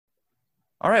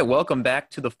All right, welcome back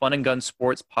to the Fun and Gun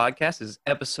Sports Podcast. This is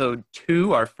episode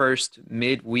 2, our first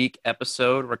midweek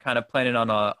episode. We're kind of planning on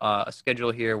a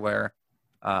schedule here where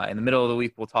in the middle of the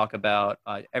week we'll talk about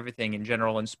everything in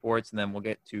general in sports, and then we'll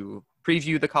get to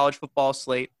preview the college football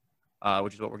slate,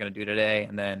 which is what we're going to do today.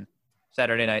 And then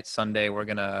Saturday night, Sunday, we're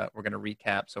gonna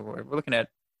recap. So we're looking at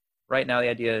right now. The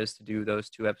idea is to do those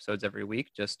 2 episodes every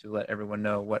week, just to let everyone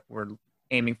know what we're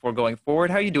aiming for going forward.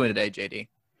 How are you doing today, JD?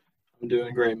 I'm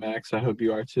doing great, Max. I hope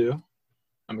you are too.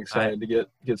 I'm I excited to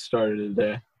get started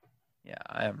today. Yeah,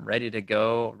 I am ready to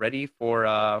go. Ready for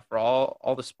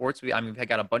all the sports. We've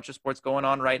got a bunch of sports going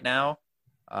on right now.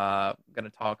 I'm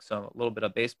gonna talk a little bit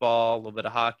of baseball, a little bit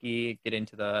of hockey, get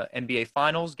into the NBA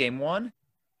Finals, Game One,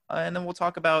 and then we'll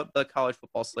talk about the college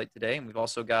football slate today. And we've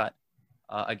also got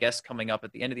a guest coming up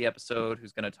at the end of the episode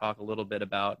who's going to talk a little bit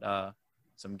about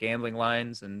some gambling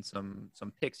lines and some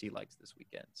picks he likes this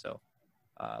weekend. So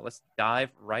let's dive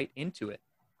right into it.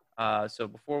 So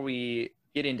before we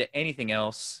get into anything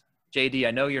else, JD,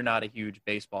 I know you're not a huge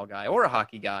baseball guy or a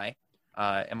hockey guy.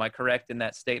 Am I correct in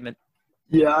that statement?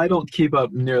 Yeah, I don't keep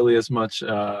up nearly as much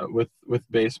with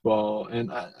baseball,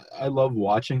 and I love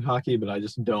watching hockey, but I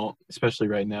just don't, especially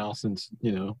right now since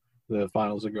the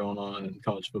finals are going on and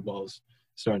college football is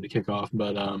starting to kick off.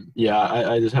 But yeah,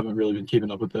 I just haven't really been keeping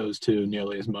up with those two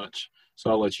nearly as much. So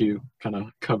I'll let you kind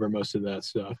of cover most of that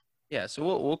stuff. Yeah, so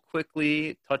we'll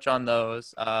quickly touch on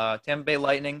those. Tampa Bay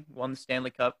Lightning won the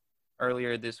Stanley Cup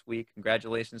earlier this week.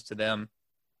 Congratulations to them.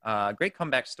 Great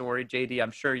comeback story, JD.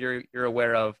 I'm sure you're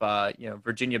aware of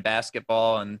Virginia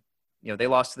basketball, and they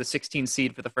lost to the 16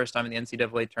 seed for the first time in the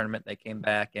NCAA tournament. They came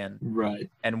back and Right.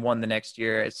 and won the next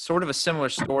year. It's sort of a similar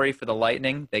story for the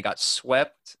Lightning. They got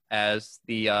swept as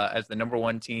the number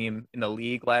one team in the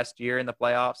league last year in the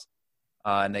playoffs,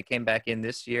 and they came back in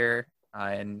this year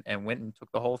and went and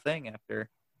took the whole thing after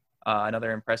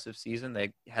another impressive season.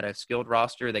 They had a skilled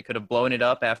roster. They could have blown it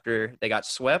up after they got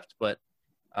swept, but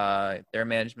their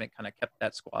management kind of kept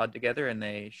that squad together, and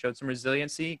they showed some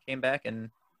resiliency, came back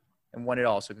and won it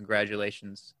all. So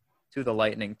congratulations to the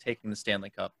Lightning taking the Stanley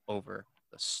Cup over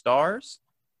the Stars.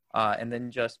 And then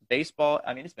just baseball.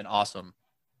 I mean, it's been awesome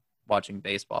watching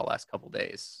baseball last couple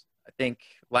days. I think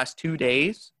last 2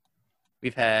 days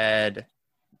we've had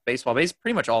baseball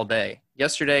pretty much all day.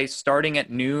 Yesterday, starting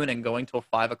at noon and going till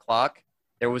 5 o'clock,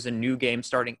 there was a new game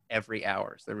starting every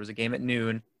hour. So there was a game at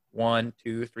noon, 1,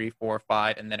 2, 3, 4,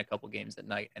 5, and then a couple games at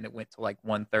night, and it went to like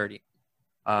 1:30.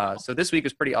 So this week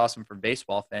was pretty awesome for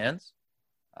baseball fans,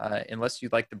 unless you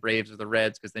like the Braves or the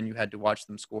Reds, because then you had to watch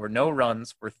them score no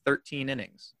runs for 13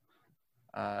 innings,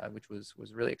 which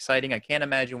was really exciting. I can't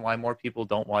imagine why more people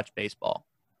don't watch baseball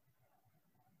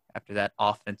after that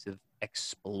offensive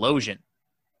explosion.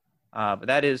 But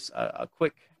that is a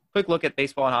quick look at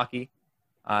baseball and hockey.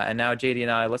 And now JD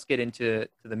and I, let's get into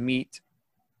the meat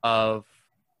of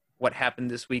what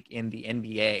happened this week in the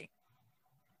NBA.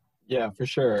 Yeah, for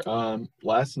sure.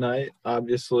 Last night,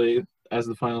 obviously, as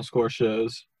the final score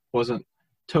shows, wasn't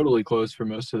totally close for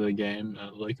most of the game.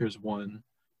 The Lakers won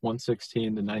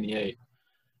 116-98.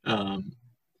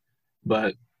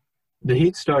 But the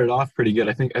Heat started off pretty good.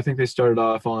 I think they started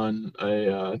off on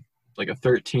a like a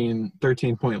 13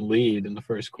 point lead in the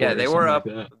first Yeah, quarter,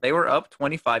 something like that. they were up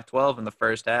 25-12 in the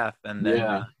first half,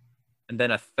 Yeah, and then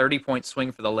a 30-point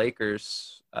swing for the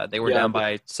Lakers. They were yeah, down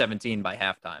by 17 by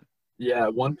halftime. yeah.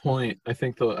 At one point, I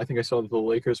think I saw that the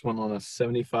Lakers went on a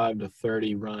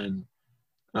 75-30 run.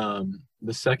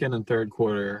 The second and third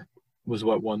quarter was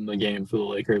what won the game for the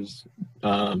Lakers.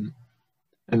 And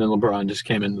then LeBron just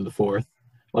came into the fourth.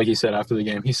 Like he said after the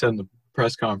game, he said in the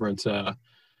press conference,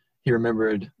 he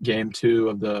remembered game 2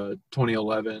 of the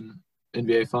 2011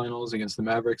 NBA Finals against the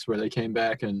Mavericks, where they came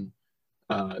back and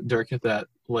Dirk hit that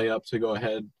layup to go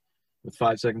ahead with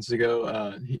 5 seconds to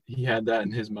go. He had that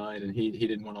in his mind, and he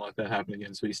didn't want to let that happen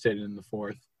again, so he stayed in the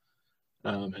fourth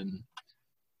and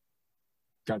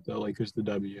got the Lakers the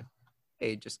W.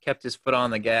 He just kept his foot on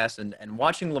the gas, and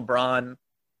watching LeBron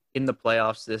in the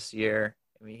playoffs this year,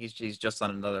 I mean, he's just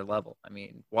on another level. I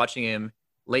mean, watching him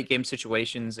late game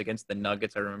situations against the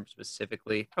Nuggets, I remember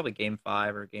specifically, probably game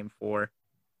 5 or game 4.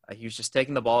 He was just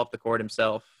taking the ball up the court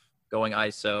himself, going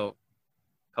ISO,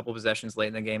 a couple possessions late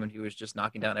in the game, and he was just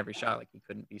knocking down every shot like he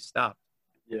couldn't be stopped.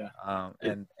 Yeah.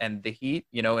 And the Heat,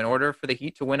 in order for the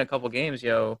Heat to win a couple games,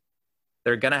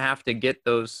 they're gonna have to get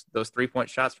those 3-point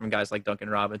shots from guys like Duncan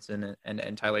Robinson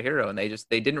and Tyler Hero, and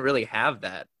they didn't really have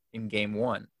that in game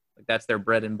 1. Like, that's their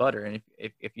bread and butter, and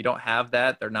if you don't have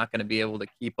that, they're not going to be able to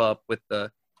keep up with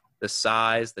the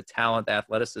size, the talent, the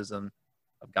athleticism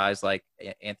of guys like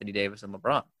Anthony Davis and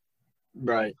LeBron.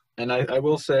 Right. And I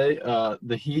will say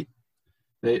the Heat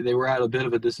They were at a bit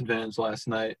of a disadvantage last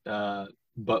night.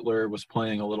 Butler was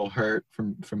playing a little hurt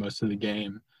for most of the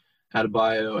game.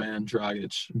 Adebayo and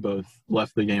Dragic both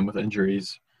left the game with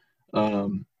injuries.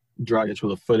 Dragic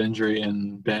with a foot injury,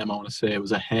 and Bam, I want to say it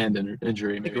was a hand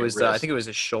injury, I think maybe it a was. I wrist. think it was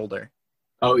his shoulder.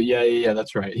 Oh yeah,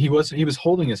 that's right. He was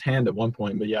holding his hand at one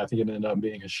point, but yeah, I think it ended up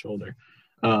being his shoulder.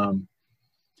 Um,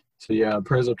 so yeah,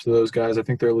 prayers up to those guys. I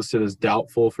think they're listed as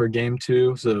doubtful for game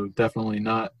two, so definitely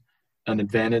not an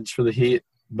advantage for the Heat.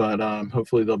 But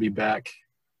hopefully they'll be back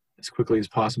as quickly as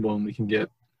possible, and we can get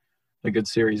a good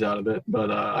series out of it. But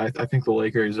I think the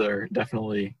Lakers are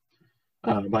definitely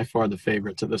by far the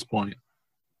favorites at this point.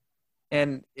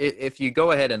 And if you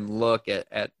go ahead and look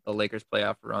at the Lakers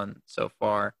playoff run so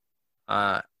far,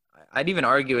 uh, I'd even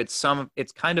argue it's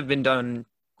kind of been done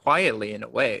quietly in a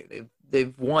way.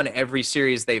 They've won every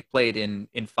series they've played in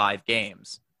 5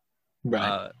 games.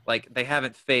 Right. Like they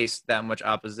haven't faced that much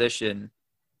opposition.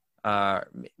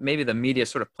 Maybe the media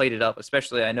sort of played it up,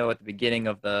 especially I know at the beginning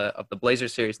of the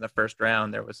Blazers series in the first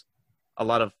round there was a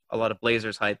lot of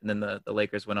Blazers hype, and then the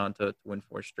Lakers went on to win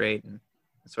 4 straight and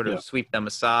sort Yeah. of sweep them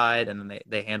aside, and then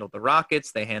they handled the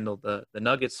Rockets, they handled the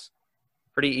Nuggets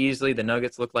pretty easily. The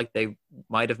Nuggets looked like they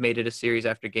might have made it a series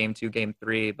after game 2, game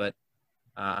 3, but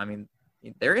I mean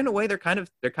they're in a way they're kind of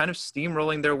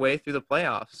steamrolling their way through the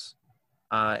playoffs.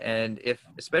 And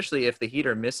especially if the Heat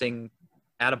are missing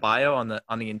Adebayo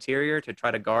on the interior to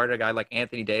try to guard a guy like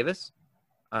Anthony Davis,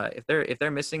 if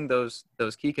they're missing those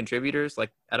key contributors like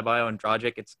Adebayo and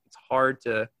Dragic, it's hard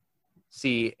to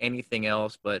see anything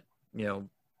else but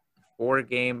 4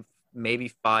 game, maybe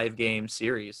 5 game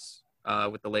series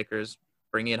with the Lakers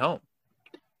bringing it home.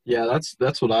 Yeah,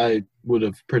 that's what I would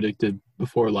have predicted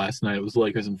before last night. It was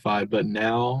Lakers in 5, but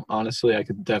now honestly, I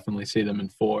could definitely see them in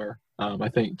 4. I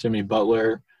think Jimmy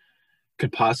Butler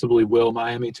could possibly will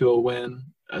Miami to a win,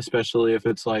 especially if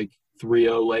it's like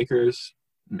 3-0 Lakers,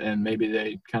 and maybe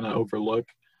they kind of overlook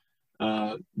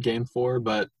Game 4.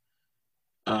 But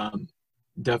um,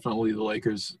 definitely the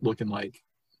Lakers looking like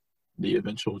the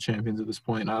eventual champions at this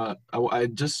point. I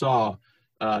just saw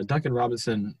Duncan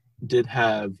Robinson did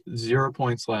have 0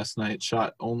 points last night,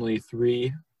 shot only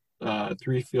three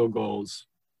field goals,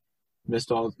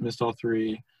 missed all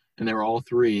three, and they were all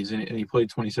threes, and he played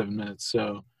 27 minutes.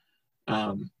 So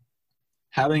um,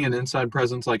 having an inside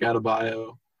presence like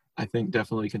Adebayo, I think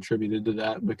definitely contributed to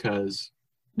that because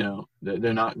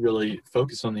they're not really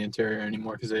focused on the interior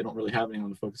anymore because they don't really have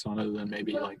anyone to focus on other than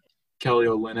maybe like Kelly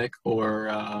Olynyk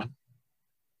or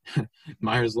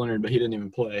Myers Leonard, but he didn't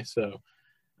even play. So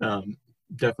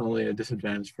definitely a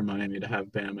disadvantage for Miami to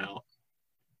have Bam out.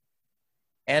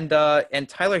 And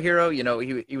Tyler Hero,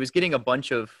 he was getting a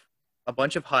bunch of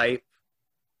hype,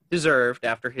 deserved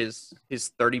after his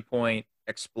 30-point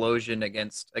explosion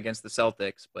against the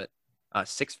Celtics, but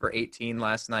 6 for 18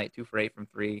 last night, 2 for 8 from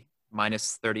 3,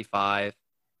 minus 35.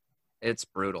 It's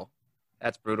brutal.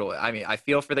 That's brutal. I mean, I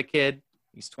feel for the kid.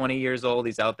 He's 20 years old.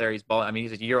 He's out there. He's balling. I mean,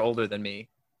 he's a year older than me,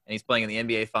 and he's playing in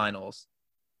the NBA Finals.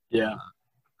 Yeah.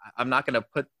 I'm not going to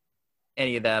put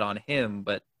any of that on him,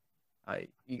 but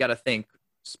you got to think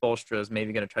Spoelstra is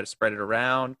maybe going to try to spread it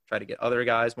around, try to get other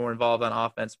guys more involved on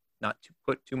offense, not to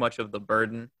put too much of the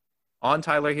burden on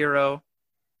Tyler Hero.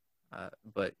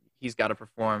 But he's got to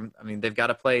perform. I mean, they've got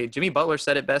to play. Jimmy Butler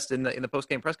said it best in the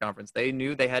post-game press conference. They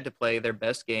knew they had to play their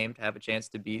best game to have a chance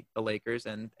to beat the Lakers,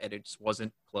 and it just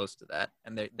wasn't close to that.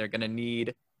 And they're going to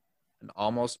need an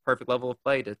almost perfect level of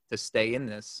play to stay in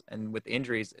this. And with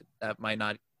injuries, that might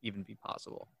not even be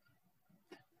possible.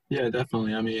 Yeah,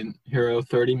 definitely. I mean, Hero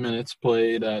 30 minutes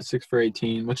played, 6 for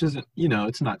 18, which isn't,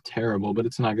 it's not terrible, but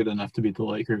it's not good enough to beat the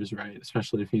Lakers, right?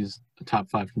 Especially if he's a top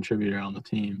 5 contributor on the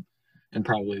team and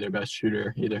probably their best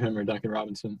shooter, either him or Duncan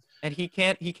Robinson. And he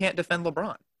can't defend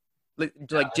LeBron. Like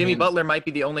I Jimmy mean, Butler might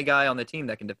be the only guy on the team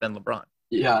that can defend LeBron.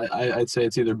 Yeah, I'd say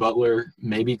it's either Butler,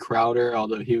 maybe Crowder,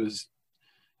 although he was,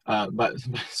 by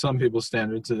some people's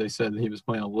standards, they said that he was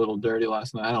playing a little dirty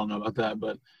last night. I don't know about that,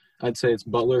 but I'd say it's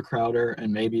Butler, Crowder,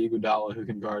 and maybe Iguodala who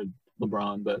can guard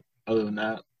LeBron. But other than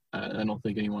that, I don't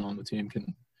think anyone on the team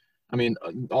can. I mean,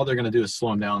 all they're going to do is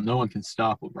slow him down. No one can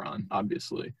stop LeBron,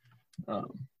 obviously.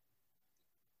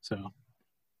 So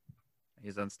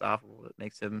He's unstoppable.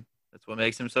 That's what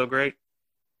makes him so great.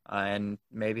 And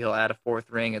maybe he'll add a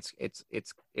 4th ring. It's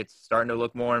starting to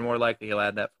look more and more likely he'll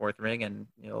add that 4th ring, and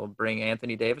he'll bring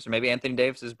Anthony Davis, or maybe Anthony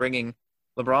Davis is bringing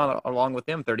LeBron along with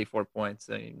him 34 points.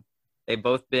 I mean, they've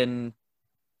both been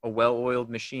a well-oiled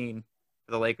machine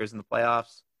for the Lakers in the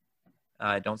playoffs.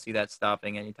 I don't see that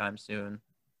stopping anytime soon.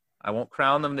 I won't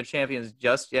crown them the champions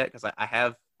just yet because I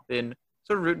have been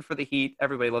sort of rooting for the Heat.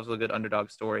 Everybody loves a good underdog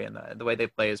story, and the way they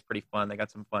play is pretty fun. They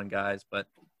got some fun guys, but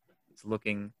is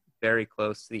looking very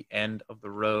close to the end of the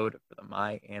road for the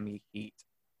Miami Heat.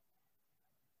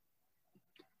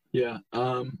 Yeah.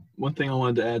 One thing I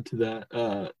wanted to add to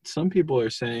that, some people are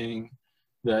saying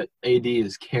that AD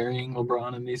is carrying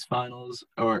LeBron in these finals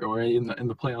or in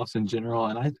the playoffs in general,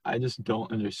 and I just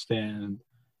don't understand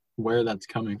where that's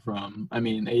coming from. I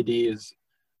mean, AD is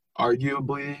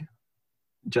arguably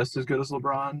just as good as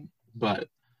LeBron, but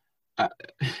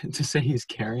to say he's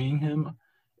carrying him,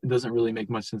 it doesn't really make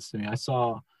much sense to me. I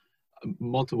saw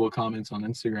multiple comments on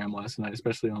Instagram last night,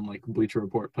 especially on like Bleacher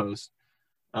Report posts,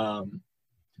 that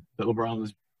LeBron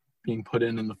was being put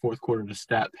in the fourth quarter to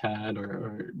stat pad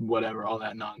or whatever, all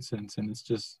that nonsense, and it's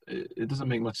just it doesn't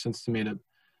make much sense to me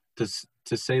to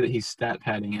say that he's stat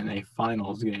padding in a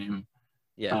finals game.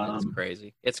 Yeah, it's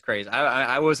crazy. It's crazy.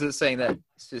 I wasn't saying that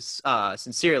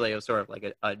sincerely. It was sort of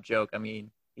like a joke. I mean,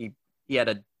 he had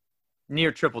a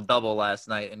near triple double last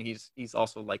night, and he's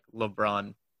also like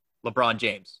LeBron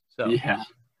James. So yeah,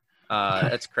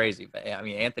 that's crazy. But I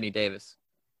mean, Anthony Davis,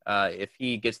 if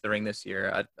he gets the ring this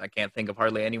year, I can't think of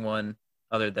hardly anyone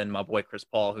other than my boy Chris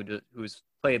Paul who's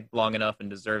played long enough and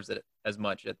deserves it as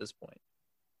much at this point.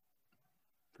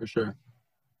 For sure.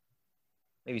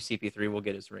 Maybe CP3 will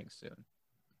get his ring soon.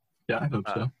 Yeah, I hope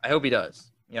so. I hope he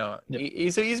does. You know, yep.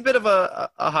 he's a bit of a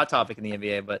hot topic in the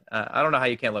NBA, but I don't know how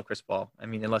you can't love Chris Paul. I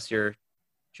mean, unless you're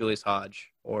Julius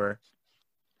Hodge or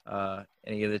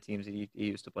any of the teams that he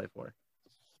used to play for.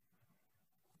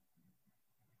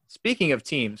 Speaking of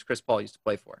teams Chris Paul used to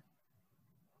play for,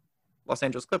 Los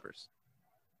Angeles Clippers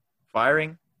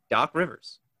firing Doc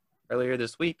Rivers earlier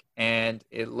this week, and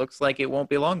it looks like it won't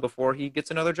be long before he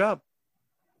gets another job.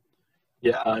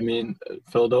 Yeah, I mean,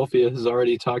 Philadelphia has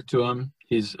already talked to him.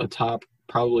 He's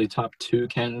probably top 2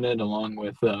 candidate, along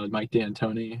with Mike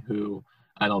D'Antoni, who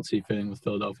I don't see fitting with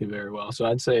Philadelphia very well. So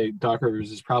I'd say Doc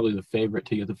Rivers is probably the favorite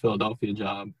to get the Philadelphia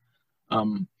job.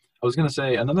 I was going to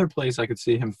say another place I could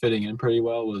see him fitting in pretty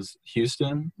well was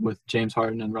Houston with James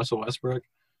Harden and Russell Westbrook.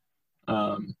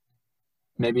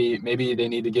 Maybe they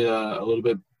need to get a little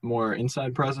bit more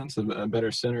inside presence, a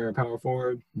better center or power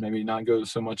forward. Maybe not go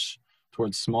so much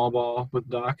towards small ball with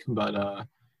Doc, but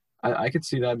I could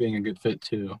see that being a good fit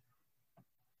too.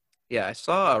 Yeah, I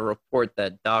saw a report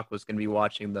that Doc was going to be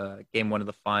watching the game 1 of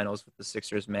the finals with the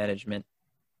Sixers management.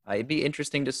 It'd be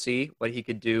interesting to see what he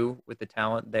could do with the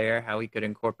talent there, how he could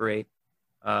incorporate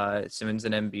Simmons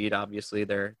and Embiid, obviously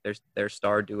their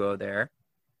star duo there.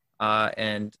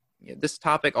 And this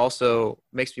topic also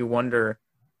makes me wonder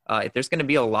if there's going to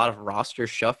be a lot of roster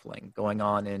shuffling going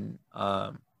on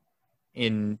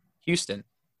in Houston.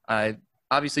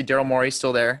 Obviously, Daryl Morey's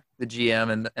still there, the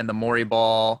GM, and the Morey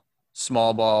ball,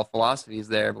 small ball philosophy is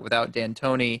there. But without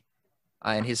D'Antoni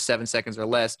and his 7 seconds or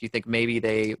less, do you think maybe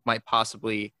they might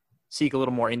possibly seek a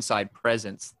little more inside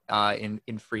presence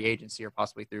in free agency or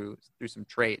possibly through some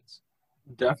trades?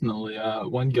 Definitely.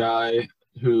 One guy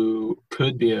who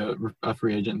could be a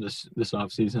free agent this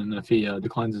offseason if he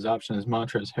declines his option is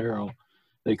Montrezl Harrell.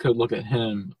 They could look at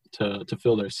him to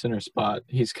fill their center spot.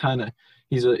 He's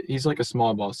like a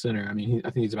small ball center. I mean,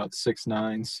 I think he's about 6'9",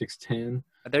 6'10".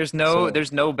 There's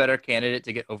no better candidate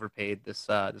to get overpaid this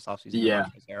offseason. Yeah,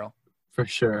 than Montrezl Harrell. For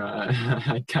sure.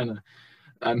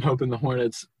 I'm hoping the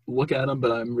Hornets look at him,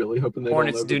 but I'm really hoping they don't.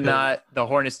 The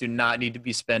Hornets do not need to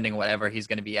be spending whatever he's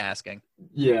going to be asking.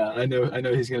 Yeah, I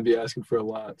know he's going to be asking for a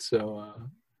lot. So,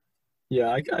 yeah,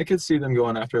 I could see them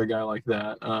going after a guy like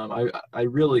that. I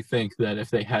really think that if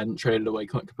they hadn't traded away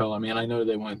Clint Capella, I mean, I know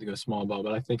they wanted to go small ball,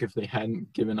 but I think if they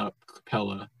hadn't given up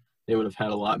Capella, they would have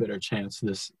had a lot better chance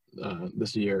this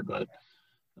year. But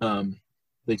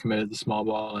they committed the small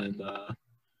ball, and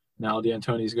now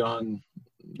D'Antoni's gone.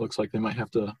 Looks like they might have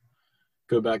to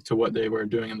go back to what they were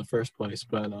doing in the first place.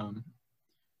 But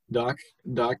Doc,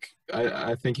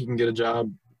 I think he can get a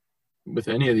job with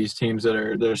any of these teams that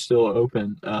are still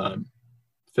open.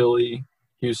 Philly,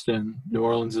 Houston, New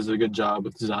Orleans is a good job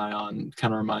with Zion.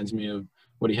 Kind of reminds me of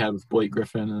what he had with Blake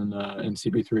Griffin and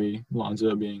CP3,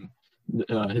 Lonzo being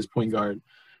his point guard.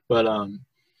 But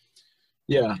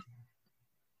yeah,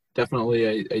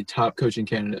 definitely a top coaching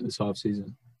candidate this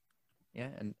offseason. Yeah,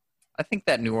 and I think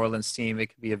that New Orleans team, it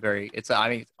could be it's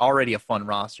already a fun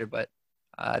roster, but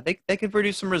they could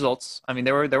produce some results. I mean,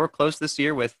 they were close this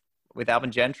year with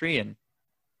Alvin Gentry, and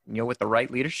with the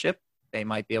right leadership, they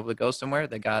might be able to go somewhere.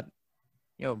 They got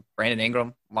Brandon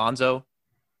Ingram, Lonzo,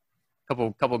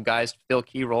 couple guys fill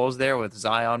key roles there with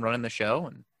Zion running the show,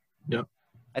 and yep.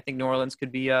 I think New Orleans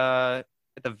could be at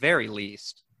the very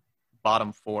least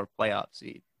bottom 4 playoff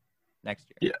seed next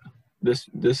year. Yeah,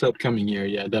 this upcoming year,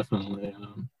 yeah, definitely.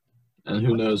 And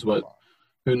who knows what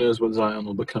Zion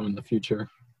will become in the future.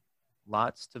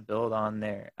 Lots to build on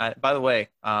there. By the way,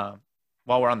 while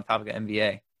we're on the topic of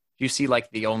NBA, do you see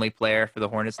like the only player for the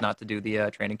Hornets not to do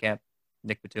the training camp,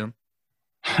 Nick Batum?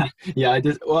 Yeah, I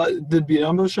did. Well, did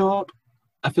Biyombo show up?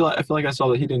 I feel like I saw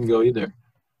that he didn't go either.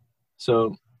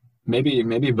 So maybe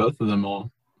both of them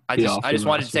will be off. I just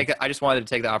wanted to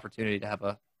take the opportunity to have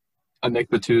a Nick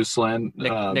Batum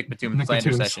Nick Batum Nick slander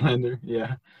Batum session. slander.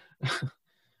 Yeah.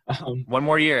 One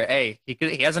more year. Hey, he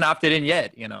hasn't opted in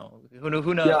yet. You know, who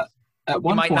knows? Yeah. At He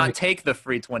one might point, not take the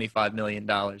free $25 million.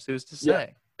 Who's to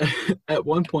say? at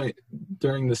one point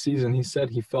during the season, he said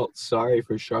he felt sorry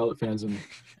for Charlotte fans, and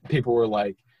people were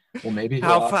like, "Well, maybe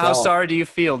he'll opt How out." sorry do you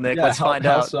feel, Nick? Yeah, Let's find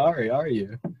how out. sorry are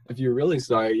you? If you're really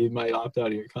sorry, you might opt out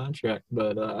of your contract,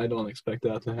 but I don't expect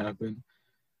that to happen.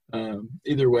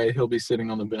 Either way, he'll be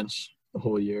sitting on the bench the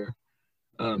whole year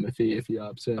if he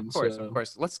opts in. Of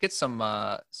course. Let's get some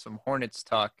Hornets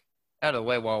talk out of the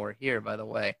way while we're here. By the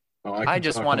way, I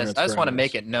just want to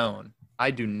make it known. I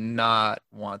do not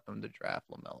want them to draft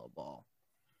LaMelo Ball.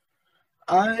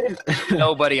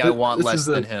 Nobody I want less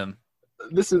than him.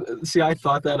 I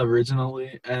thought that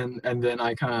originally, and then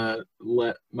I kind of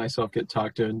let myself get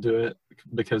talked into it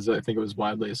because I think it was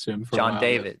widely assumed for John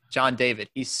David.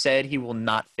 He said he will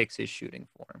not fix his shooting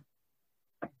for him.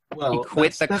 Well, he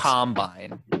quit the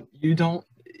combine. You don't.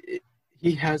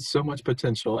 He has so much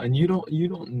potential, and you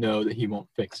don't know that he won't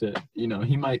fix it. You know,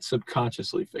 he might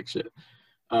subconsciously fix it.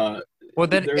 Well,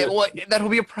 then that'll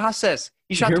be a process.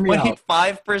 He shot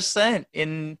 25%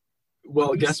 in.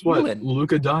 Well, guess what?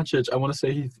 Luka Doncic, I want to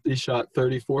say he shot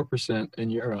 34% in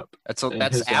Europe. That's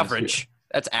average.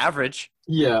 That's average.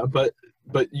 Yeah, but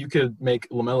you could make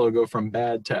LaMelo go from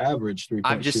bad to average 3-point.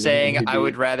 I'm just saying I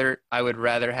would rather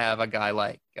have a guy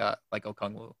like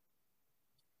Okongwu.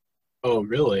 Oh,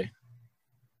 really?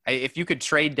 If you could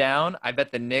trade down, I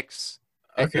bet the Knicks.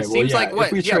 Okay, it seems like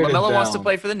what? Yeah, LaMelo wants to down.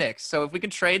 play for the Knicks. So if we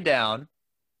could trade down,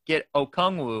 get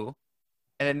Okongwu,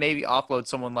 and then maybe offload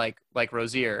someone like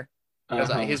Rozier. Because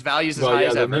his value is as high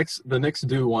as ever. The Knicks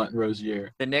do want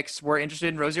Rozier. The Knicks were interested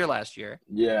in Rozier last year.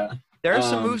 Yeah. There are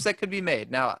some moves that could be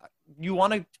made. Now, you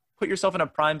want to put yourself in a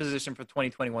prime position for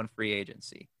 2021 free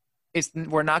agency.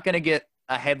 We're not going to get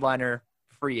a headliner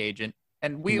free agent,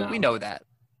 and we know that.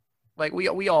 Like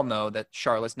we all know that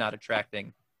Charlotte's not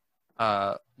attracting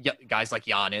guys like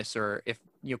Giannis, or if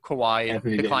Kawhi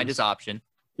declined his option.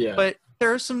 Yeah. But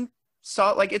there are some.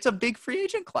 So it's a big free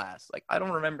agent class. Like I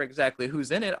don't remember exactly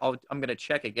who's in it. I'm gonna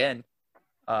check again,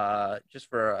 just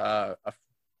for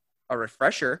a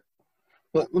refresher.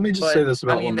 Let me just say this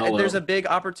about LaMelo. There's a big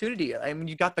opportunity. I mean,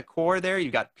 you got the core there.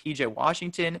 You got PJ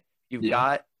Washington. You've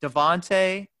got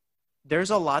Devontae. There's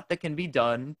a lot that can be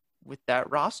done with that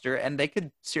roster, and they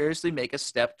could seriously make a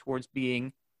step towards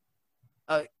being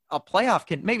a playoff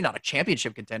maybe not a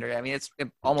championship contender. I mean, it's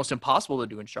almost impossible to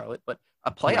do in Charlotte, but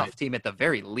a playoff team at the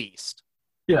very least.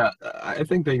 Yeah, I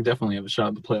think they definitely have a shot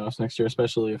at the playoffs next year,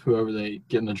 especially if whoever they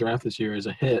get in the draft this year is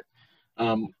a hit.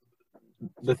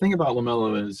 The thing about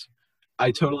LaMelo is I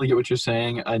totally get what you're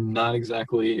saying. I'm not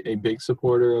exactly a big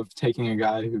supporter of taking a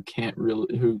guy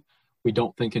who we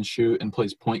don't think can shoot and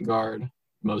plays point guard,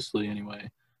 mostly anyway.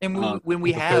 And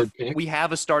we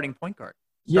have a starting point guard.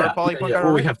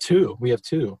 Well, we have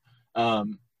two.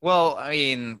 Well, I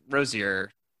mean, Rozier,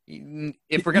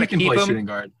 if we're going to keep him, shooting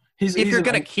guard. If you're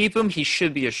going to keep him, he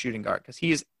should be a shooting guard because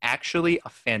he is actually a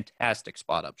fantastic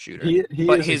spot-up shooter.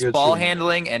 But his ball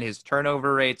handling and his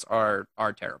turnover rates are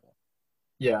terrible.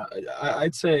 Yeah,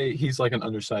 I'd say he's like an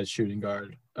undersized shooting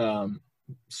guard.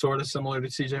 Sort of similar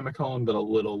to C.J. McCollum, but a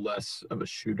little less of a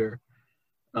shooter.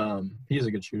 He is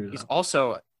a good shooter. He's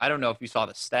also, I don't know if you saw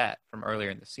the stat from earlier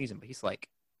in the season, but he's like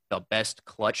the best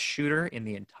clutch shooter in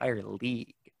the entire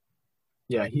league.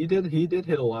 Yeah, he did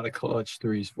hit a lot of clutch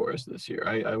threes for us this year.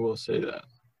 I will say that.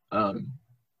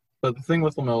 But the thing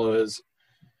with LaMelo is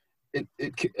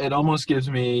it almost gives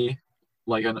me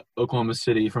like an Oklahoma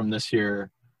City from this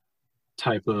year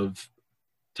type of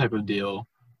deal,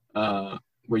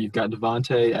 where you've got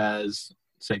Devontae as,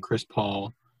 say, Chris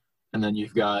Paul, and then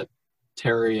you've got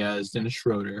Terry as Dennis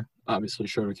Schroeder. Obviously,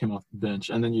 Schroeder came off the bench.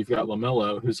 And then you've got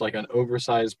LaMelo, who's like an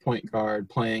oversized point guard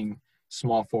playing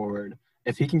small forward.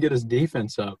 If he can get his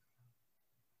defense up,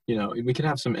 we could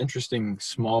have some interesting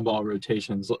small ball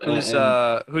rotations. Who's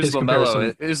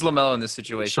LaMelo? Who's LaMelo in this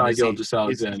situation? Shai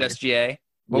Gilgeous-Alexander. He's SGA.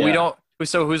 Well, we don't.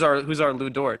 So who's our Lou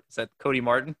Dort? Is that Cody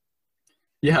Martin?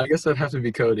 Yeah, I guess that'd have to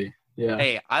be Cody. Yeah.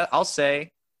 Hey, I'll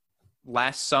say,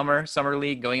 last summer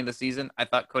league going into the season, I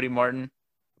thought Cody Martin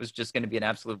was just going to be an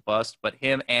absolute bust. But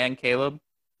him and Caleb,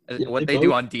 what they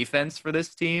do on defense for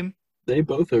this team, they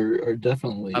both are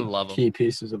definitely I love key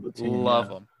pieces of the team. Love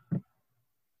them.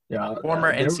 Yeah,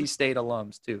 Former there. NC State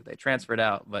alums too. They transferred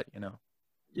out, but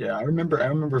Yeah, I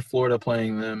remember Florida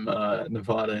playing them,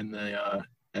 Nevada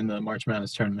in the March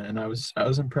Madness tournament, and I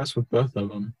was impressed with both of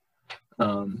them.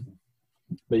 Um,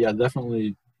 but yeah,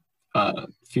 definitely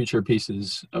future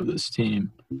pieces of this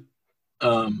team.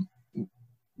 Um,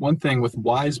 One thing with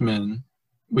Wiseman,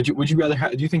 would you rather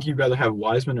have? Do you think you'd rather have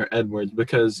Wiseman or Edwards?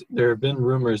 Because there have been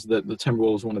rumors that the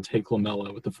Timberwolves want to take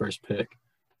LaMelo with the first pick.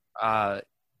 uh,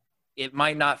 it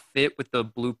might not fit with the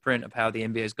blueprint of how the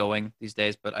NBA is going these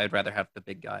days. But I'd rather have the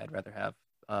big guy. I'd rather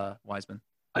have Wiseman.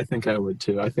 I think I would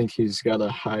too. I think he's got a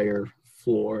higher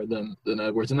floor than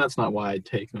Edwards, and that's not why I'd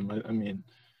take him. I mean,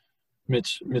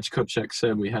 Mitch Kupchak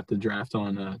said we have to draft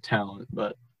on talent,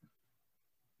 but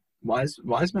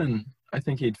Wiseman, I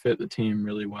think he'd fit the team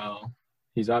really well.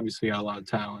 He's obviously got a lot of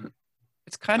talent.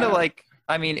 It's kind of like,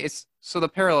 I mean, it's so the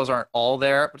parallels aren't all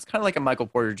there, but it's kind of like a Michael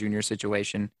Porter Jr.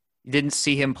 situation. You didn't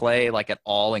see him play like at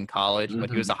all in college, but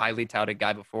he was a highly touted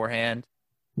guy beforehand.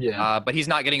 Yeah. But he's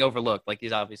not getting overlooked. Like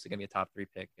he's obviously going to be a top 3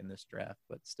 pick in this draft,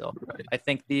 but still, Right. I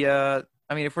think I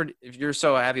mean, if you're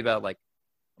so happy about like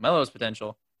LaMelo's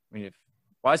potential, I mean, if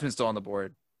Wiseman's still on the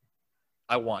board,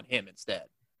 I want him instead.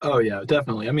 Oh yeah,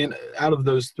 definitely. I mean, out of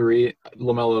those three,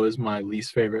 LaMelo is my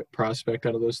least favorite prospect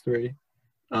out of those three.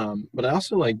 But I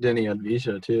also like Denny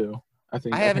Advisha too.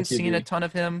 I haven't seen a ton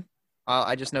of him.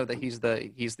 I just know that he's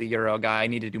the Euro guy. I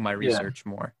need to do my research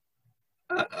more.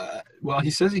 Well, he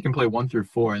says he can play 1 through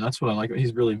 4, and that's what I like.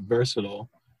 He's really versatile.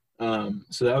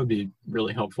 So that would be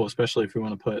really helpful, especially if we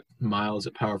want to put Miles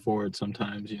at power forward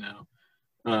sometimes,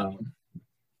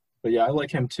 But yeah, I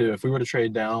like him too. If we were to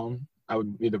trade down, I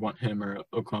would either want him or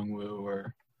Okongwu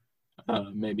or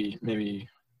maybe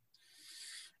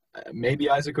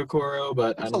Isaac Okoro.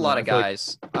 But there's a lot of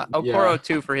guys. Okoro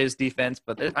too for his defense,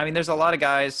 but there's a lot of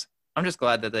guys. I'm just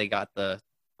glad that they got the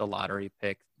lottery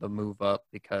pick, the move up,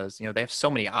 because they have so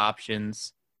many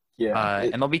options. Yeah,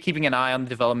 and they'll be keeping an eye on the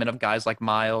development of guys like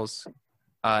Miles.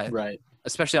 Right.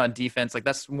 Especially on defense. Like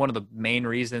that's one of the main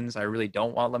reasons I really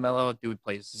don't want LaMelo. Dude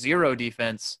plays zero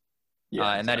defense.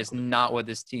 Yeah, and that is not what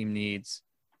this team needs.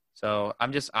 So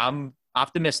I'm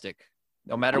optimistic.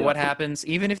 No matter what happens,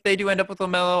 even if they do end up with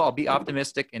LaMelo, I'll be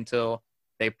optimistic until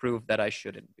they prove that I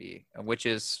shouldn't be, which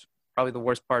is probably the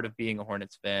worst part of being a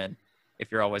Hornets fan.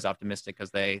 If you're always optimistic,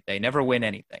 because they never win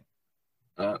anything.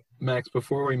 Max,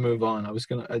 before we move on,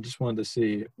 I just wanted to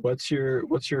see what's your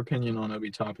opinion on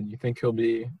Obi Toppin? You think he'll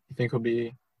be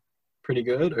pretty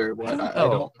good or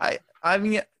what? I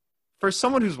mean, for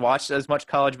someone who's watched as much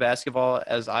college basketball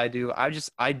as I do,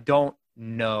 I don't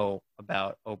know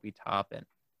about Obi Toppin,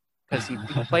 because he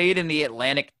played in the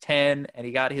Atlantic 10 and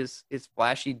he got his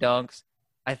flashy dunks.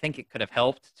 I think it could have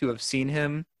helped to have seen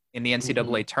him in the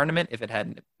NCAA tournament if it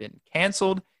hadn't been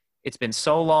canceled. It's been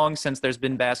so long since there's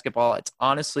been basketball. It's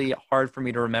honestly hard for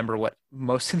me to remember what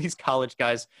most of these college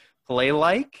guys play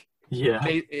like. Yeah.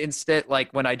 Instead,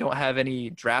 like when I don't have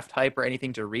any draft hype or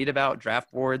anything to read about,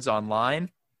 draft boards online.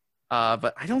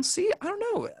 But I don't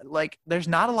know. Like there's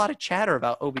not a lot of chatter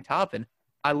about Obi Toppin.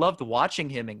 I loved watching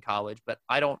him in college, but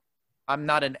I'm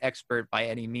not an expert by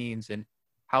any means in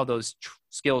how those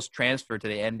skills transfer to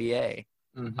the NBA.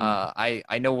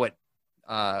 I know what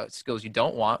skills you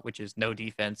don't want, which is no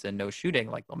defense and no shooting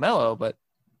like LaMelo, but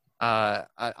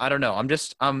I don't know.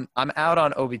 I'm out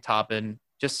on Obi Toppin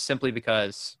just simply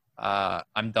because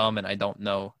I'm dumb and I don't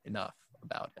know enough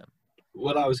about him.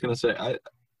 What I was gonna say,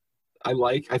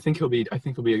 I think he'll be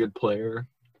a good player.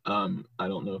 I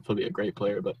don't know if he'll be a great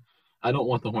player, but I don't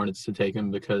want the Hornets to take him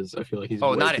because I feel like he's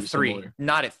not at 3. Similar.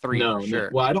 Not at 3, no, for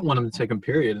sure. Well, I don't want him to take him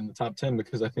period in the top 10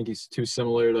 because I think he's too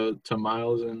similar to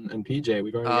Miles and PJ.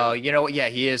 We've already you know what? Yeah,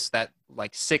 he is that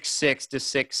like 6'6" to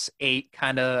 6'8"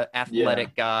 kind of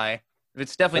athletic guy.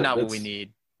 It's definitely not what we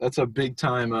need. That's a big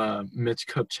time Mitch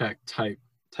Kupchak type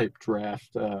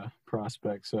draft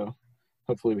prospect. So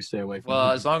hopefully we stay away from him. Well,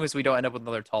 as long as we don't end up with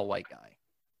another tall white guy.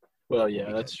 Well,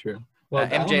 yeah, that's true. Well,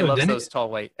 MJ loves those tall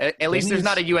white. At least there's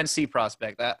not a UNC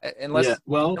prospect,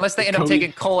 unless they end up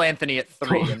taking Cole Anthony at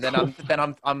 3, and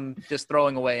then I'm just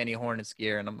throwing away any Hornets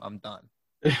gear and I'm done.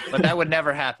 But that would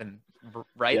never happen,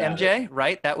 right, MJ?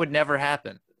 Right? That would never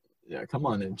happen. Yeah, come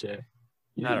on, MJ.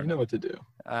 You know what to do.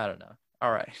 I don't know.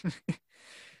 All right,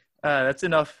 that's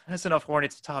enough. That's enough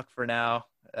Hornets talk for now.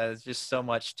 There's just so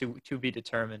much to be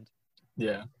determined.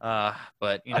 Yeah.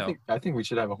 But I think we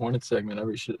should have a Hornets segment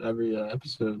every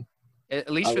episode. At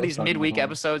least for these midweek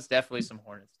episodes, definitely some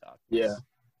Hornets talk. Yeah.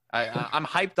 I'm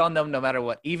hyped on them no matter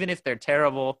what. Even if they're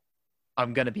terrible,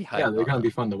 I'm going to be hyped. Yeah, they're going to be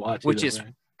fun to watch. Which is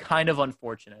kind of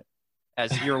unfortunate,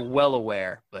 as you're well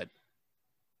aware. But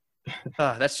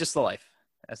that's just the life.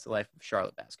 That's the life of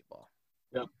Charlotte basketball.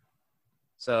 Yep.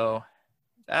 So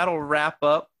that'll wrap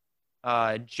up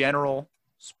general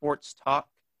sports talk,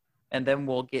 and then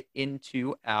we'll get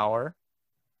into our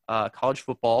college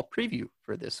football preview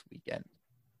for this weekend.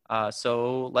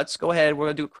 So let's go ahead. We're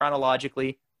going to do it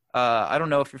chronologically. I don't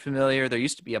know if you're familiar. There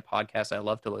used to be a podcast I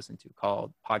love to listen to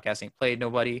called Podcast Ain't Played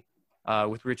Nobody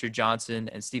with Richard Johnson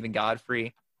and Stephen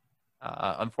Godfrey.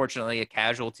 Unfortunately, a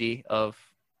casualty of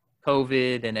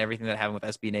COVID and everything that happened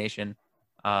with SB Nation.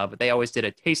 But they always did a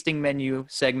tasting menu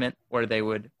segment where they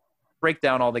would break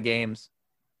down all the games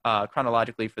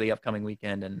chronologically for the upcoming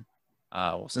weekend. And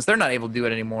well, since they're not able to do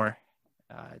it anymore,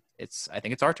 I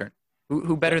think it's our turn.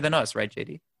 Who better than us, right,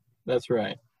 JD? That's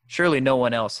right. Surely no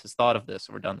one else has thought of this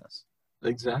or done this.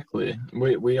 Exactly.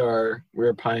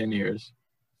 We're pioneers.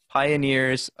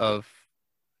 Pioneers of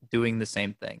doing the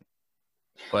same thing,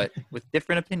 but with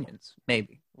different opinions.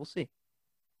 Maybe we'll see.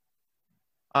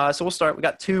 So we'll start. We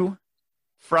got 2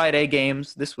 Friday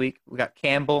games this week. We got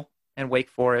Campbell and Wake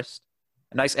Forest.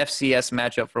 A nice FCS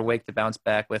matchup for Wake to bounce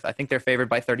back with. I think they're favored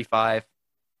by 35.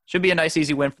 Should be a nice,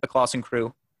 easy win for the Clausen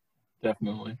crew.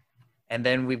 Definitely. And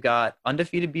then we've got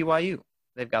undefeated BYU.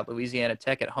 They've got Louisiana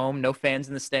Tech at home. No fans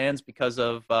in the stands because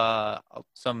of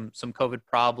some COVID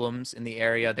problems in the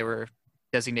area. They were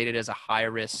designated as a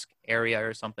high-risk area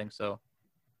or something, so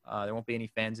there won't be any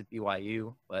fans at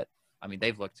BYU. But, I mean,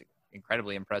 they've looked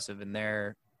incredibly impressive in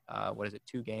their,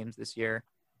 2 games this year.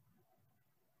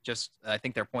 I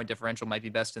think their point differential might be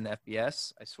best in the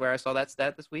FBS. I swear I saw that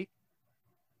stat this week.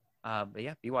 But,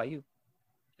 yeah, BYU.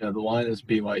 Yeah, the line is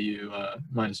BYU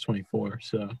minus 24,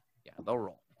 so. Yeah, they'll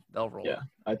roll. Yeah,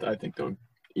 I think they'll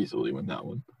easily win that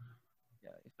one. Yeah,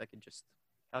 if I could just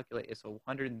calculate it. So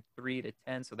 103-10,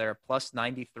 so they're plus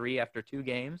 93 after 2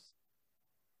 games.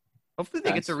 Hopefully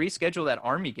they get to reschedule that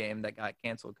Army game that got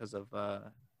canceled because of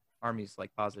Army's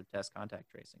positive test contact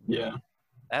tracing. Yeah.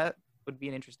 That would be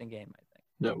an interesting game, I think.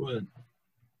 That would.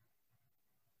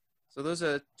 So those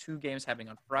are 2 games happening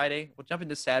on Friday. We'll jump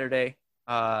into Saturday.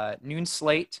 Noon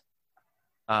slate.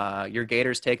 Your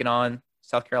Gators taking on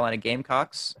South Carolina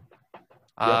Gamecocks.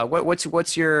 Yep.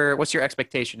 What's your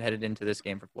expectation headed into this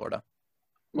game for Florida?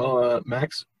 Well,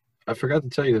 Max, I forgot to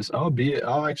tell you this.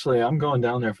 I'm going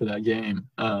down there for that game.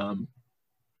 No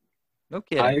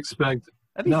kidding. I expect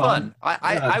that'd be fun.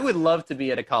 I would love to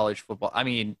be at a college football. I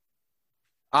mean,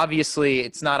 obviously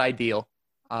it's not ideal,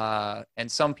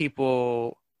 and some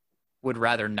people would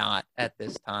rather not at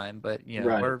this time. But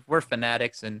right. we're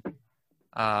fanatics, and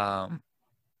I'd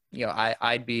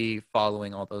be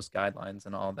following all those guidelines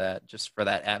and all that just for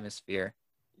that atmosphere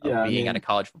of being at a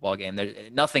college football game.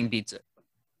 Nothing beats it.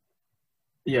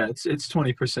 Yeah, it's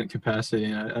 20% capacity,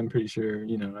 and I'm pretty sure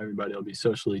everybody will be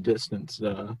socially distanced,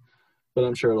 but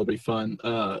I'm sure it'll be fun.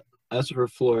 As for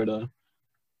Florida,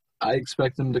 I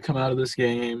expect them to come out of this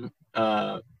game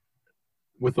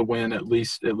with a win at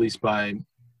least by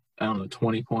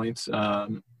 20 points.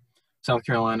 South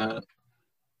Carolina,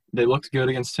 they looked good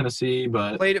against Tennessee,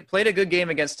 but played a good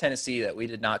game against Tennessee that we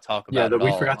did not talk about. Yeah, that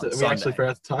we actually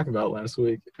forgot to talk about last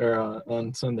week or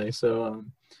on Sunday. So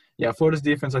yeah, Florida's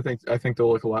defense, I think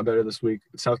they'll look a lot better this week.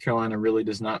 South Carolina really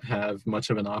does not have much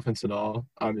of an offense at all,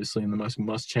 obviously in the most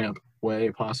must-champ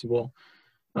way possible.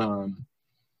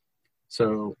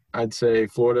 So I'd say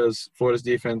Florida's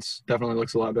defense definitely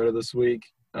looks a lot better this week.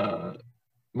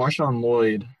 Marshawn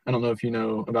Lloyd, I don't know if you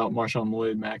know about Marshawn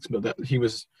Lloyd, Max, but he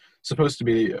was supposed to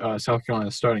be South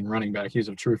Carolina's starting running back. He's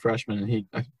a true freshman, and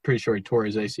I'm pretty sure he tore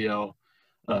his ACL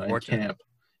in camp.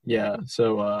 Yeah,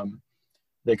 so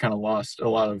they kind of lost a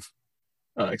lot of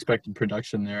expected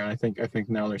production there. And I think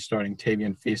now they're starting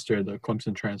Tavian Feaster, the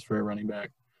Clemson transfer running back.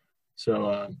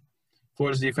 So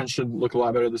Florida's defense should look a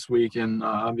lot better this week, and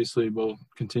obviously we'll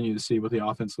continue to see what the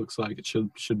offense looks like. It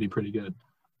should be pretty good.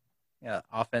 Yeah,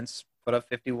 offense put up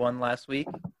 51 last week.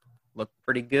 Looked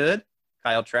pretty good.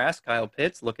 Kyle Trask, Kyle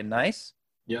Pitts looking nice.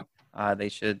 Yep. They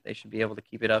should be able to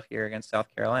keep it up here against South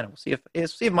Carolina. We'll see if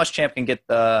Muschamp can get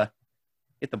the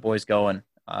boys going.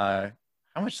 How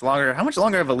much longer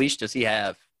of a leash does he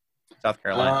have, South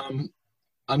Carolina?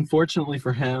 Unfortunately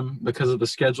for him, because of the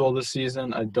schedule this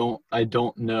season, I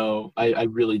don't know. I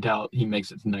really doubt he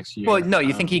makes it to next year. Well, no,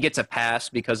 you think he gets a pass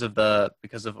because of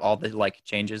all the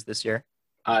changes this year?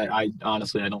 I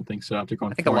honestly don't think so. After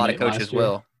going, I think a lot of coaches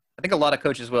will. I think a lot of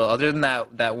coaches will. Other than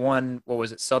that one, what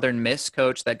was it, Southern Miss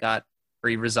coach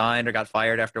he resigned or got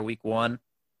fired after week 1.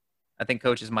 I think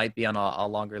coaches might be on a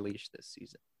longer leash this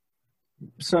season.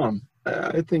 Some,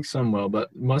 I think some will,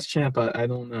 but Muschamp, I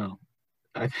don't know.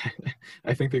 I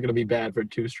think they're going to be bad for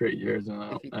 2 straight years, and I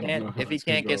don't know if he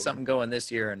can't get something going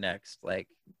this year or next,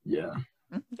 yeah,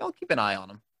 y'all keep an eye on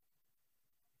him.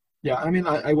 Yeah, I mean,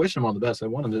 I wish him all the best. I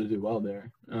want him to do well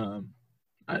there.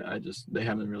 they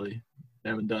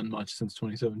haven't done much since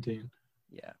 2017.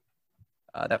 Yeah.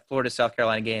 That Florida-South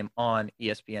Carolina game on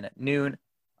ESPN at noon.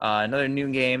 Another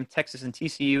noon game, Texas and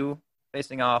TCU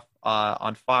facing off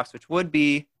on Fox, which would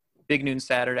be Big Noon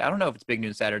Saturday. I don't know if it's Big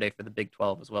Noon Saturday for the Big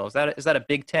 12 as well. Is that a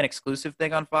Big 10 exclusive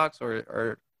thing on Fox,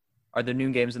 or are the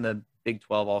noon games in the Big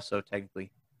 12 also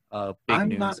technically Big I'm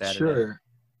Noon not Saturday? sure.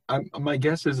 My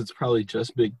guess is it's probably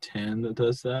just Big 10 that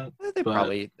does that. They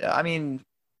probably. I mean,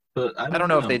 but I don't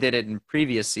know if they did it in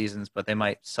previous seasons, but they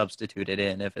might substitute it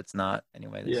in if it's not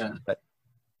anyway. This season. But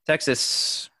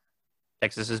Texas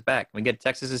is back. Can we get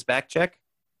Texas is back check?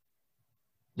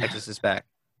 Texas is back.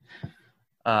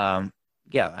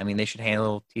 Yeah, I mean, they should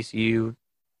handle TCU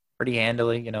pretty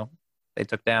handily. You know, they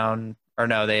took down, or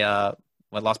no, they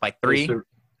lost by 3 at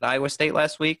Iowa State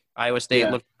last week. Iowa State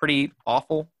looked pretty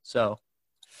awful. So,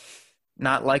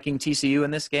 not liking TCU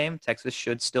in this game. Texas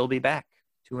should still be back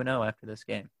 2-0 after this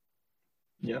game.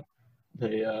 Yep,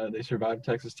 they survived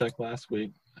Texas Tech last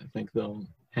week. I think they'll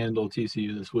handle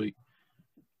TCU this week.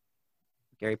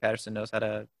 Gary Patterson knows how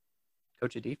to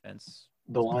coach a defense.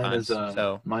 The line is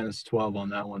minus 12 on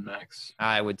that one, Max.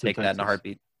 I would take that in a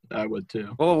heartbeat. I would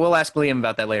too. We'll ask Liam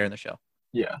about that later in the show.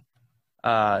 Yeah.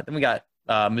 Then we got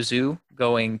Mizzou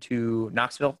going to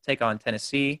Knoxville, take on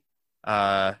Tennessee.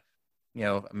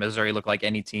 Missouri looked like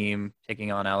any team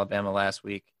taking on Alabama last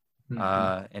week.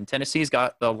 Mm-hmm. And Tennessee's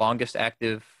got the longest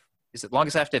active – is it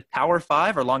longest active Power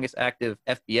 5 or longest active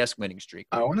FBS winning streak?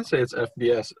 I want to say it's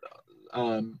FBS.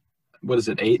 What is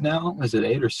it, 8 now? Is it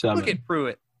 8 or 7?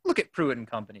 Look at Pruitt and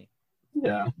company.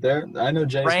 Yeah, I know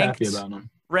Jay's happy about them.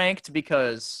 Ranked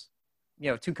because,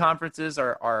 two conferences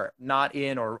are not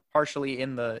in or partially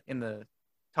in the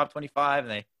top 25,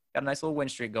 and they got a nice little win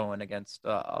streak going against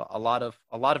a lot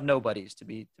of nobodies, to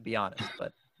be honest.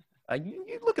 But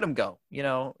you look at them go.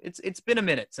 It's been a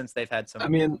minute since they've had some. I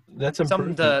mean, that's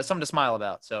something to smile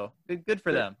about. So good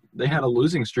for them. They had a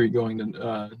losing streak going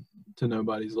to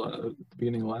nobody's at the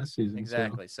beginning of last season.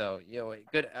 Exactly. So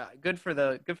good for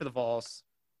the Vols.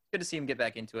 Good to see them get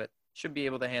back into it. Should be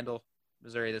able to handle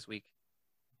Missouri this week.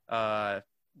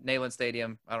 Neyland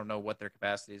Stadium, I don't know what their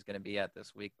capacity is going to be at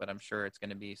this week, but I'm sure it's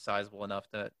going to be sizable enough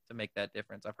to make that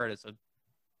difference. I've heard it's a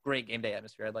great game day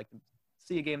atmosphere. I'd like to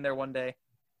see a game there one day.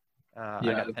 I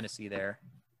got Tennessee there.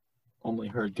 Only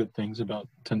heard good things about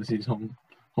Tennessee's home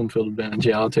field advantage.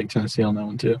 Yeah, I'll take Tennessee on that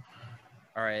one too.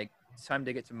 All right, it's time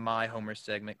to get to my homer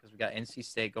segment because we got NC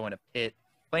State going to Pitt,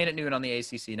 playing at noon on the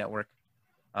ACC network.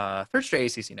 Third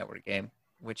straight ACC network game,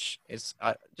 which is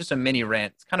just a mini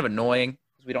rant. It's kind of annoying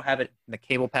because we don't have it in the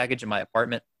cable package in my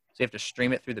apartment, so you have to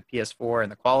stream it through the PS4,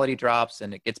 and the quality drops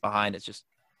and it gets behind. It's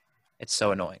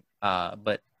so annoying.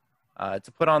 But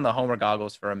to put on the homer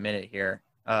goggles for a minute here,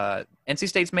 NC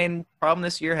State's main problem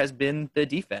this year has been the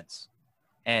defense,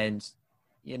 and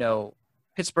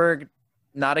Pittsburgh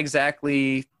not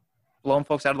exactly blowing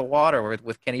folks out of the water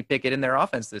with Kenny Pickett in their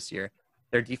offense this year.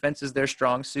 Their defense is their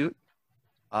strong suit.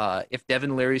 If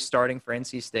Devin Leary's starting for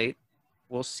NC State,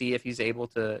 we'll see if he's able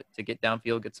to get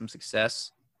downfield, get some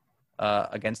success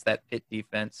against that Pitt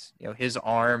defense. His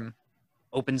arm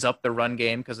opens up the run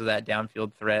game because of that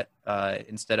downfield threat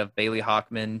instead of Bailey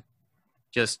Hawkman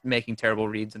just making terrible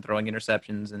reads and throwing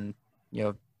interceptions and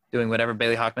doing whatever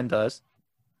Bailey Hawkman does.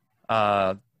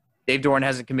 Dave Doran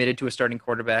hasn't committed to a starting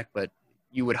quarterback, but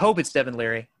you would hope it's Devin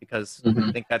Leary because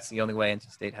I think that's the only way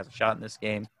NC State has a shot in this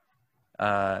game.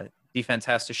 Defense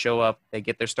has to show up. They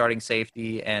get their starting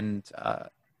safety and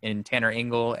in Tanner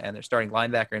Ingle and their starting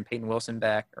linebacker and Peyton Wilson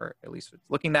back, or at least it's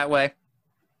looking that way.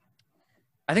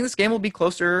 I think this game will be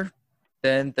closer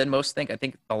than most think. I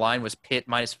think the line was Pitt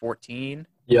minus 14.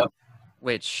 Yep.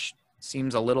 Which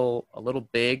seems a little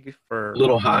big for – a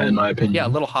little high in my opinion. Yeah, a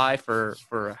little high for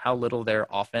how little their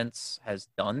offense has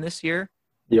done this year.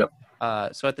 Yep.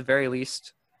 So at the very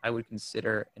least, I would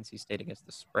consider NC State against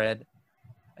the spread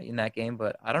in that game.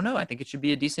 But I don't know. I think it should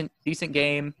be a decent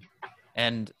game,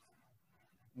 and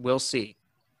we'll see.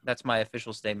 That's my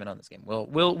official statement on this game.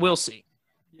 We'll see.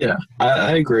 Yeah,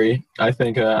 I agree. I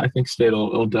think State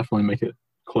will definitely make it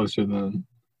closer than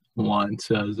the line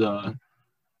says.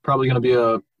 Probably going to be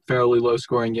a fairly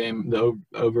low-scoring game. The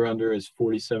over/under is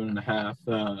 47.5.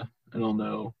 I don't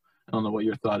know what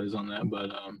your thought is on that, but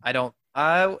I don't.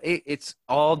 It's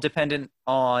all dependent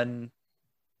on.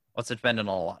 Well, it's dependent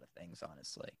on a lot of things,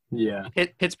 honestly. Yeah.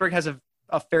 Pittsburgh has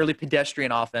a fairly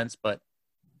pedestrian offense, but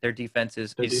their defense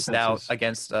is stout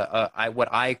against what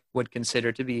I would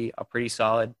consider to be a pretty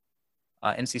solid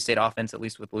NC State offense, at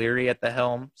least with Leary at the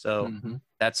helm. So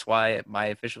that's why my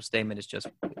official statement is just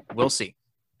we'll see.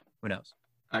 Who knows?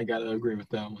 I got to agree with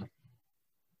that one.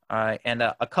 All right, and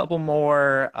a couple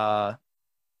more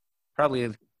probably,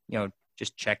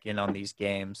 just check in on these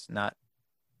games. Not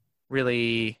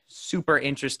really super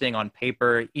interesting on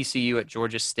paper. ECU at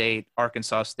Georgia State,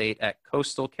 Arkansas State at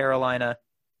Coastal Carolina,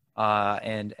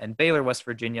 and Baylor, West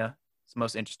Virginia. It's the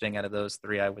most interesting out of those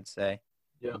three, I would say.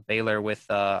 Yeah. Baylor with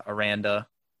Aranda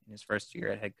in his first year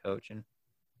at head coach, and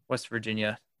West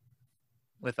Virginia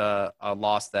with a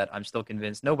loss that I'm still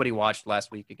convinced nobody watched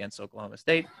last week against Oklahoma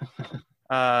State.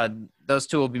 Those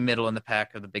two will be middle in the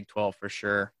pack of the Big 12 for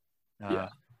sure.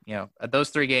 Those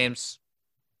three games,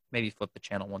 maybe flip the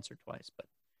channel once or twice, but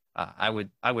I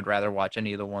would rather watch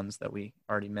any of the ones that we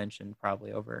already mentioned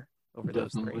probably over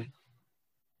those three.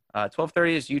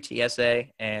 12:30 is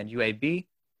UTSA and UAB.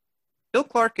 Bill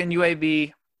Clark and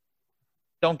UAB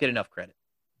don't get enough credit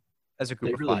as a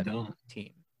group of five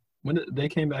team. When they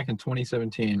came back in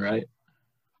 2017, right?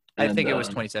 I think it was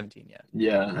 2017, yeah.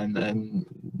 Yeah, and then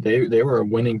they were a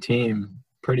winning team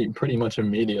pretty much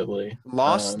immediately.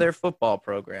 Lost their football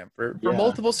program for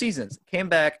multiple seasons. Came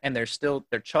back and they're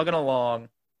chugging along.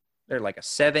 They're like a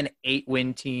 7-8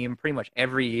 win team pretty much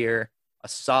every year. A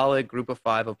solid group of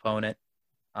five opponent.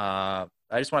 I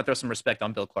just want to throw some respect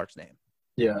on Bill Clark's name.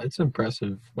 Yeah, it's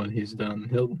impressive what he's done.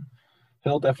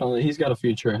 He'll definitely, he's got a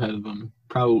future ahead of him.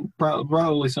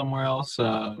 Probably somewhere else.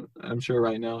 I'm sure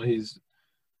right now he's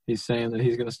saying that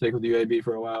he's going to stick with UAB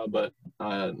for a while, but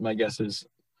my guess is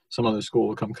some other school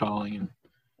will come calling and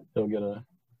he'll get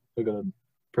a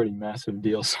pretty massive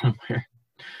deal somewhere.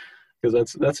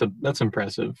 Because that's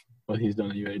impressive what he's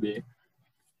done at UAB.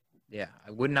 Yeah,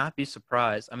 I would not be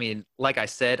surprised. I mean, like I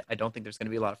said, I don't think there's going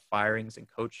to be a lot of firings and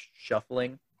coach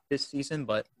shuffling this season,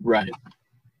 but right.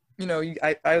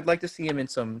 I would like to see him in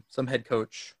some head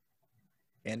coach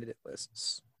candidate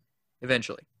lists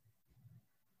eventually,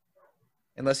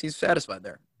 unless he's satisfied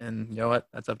there. And you know what?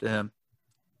 That's up to him.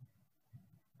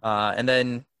 And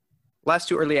then last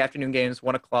two early afternoon games,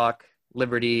 1 o'clock,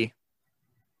 Liberty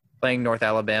playing North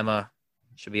Alabama.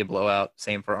 Should be a blowout.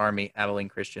 Same for Army, Abilene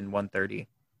Christian, 1:30,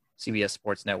 CBS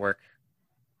Sports Network.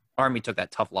 Army took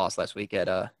that tough loss last week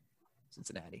at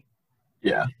Cincinnati.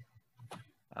 Yeah.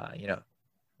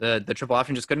 The triple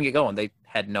option just couldn't get going. They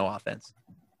had no offense.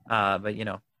 But,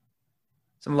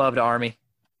 some love to Army.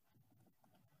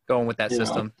 Going with that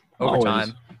system.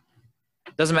 Overtime.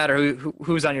 Doesn't matter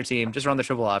who's on your team. Just run the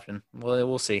triple option.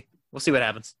 We'll see. We'll see what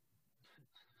happens.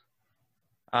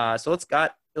 So let's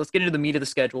get into the meat of the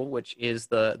schedule, which is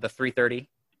the 3:30,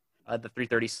 the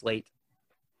 3:30 slate.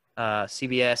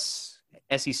 CBS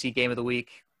SEC game of the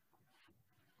week.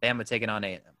 Bama taking on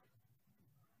A&M.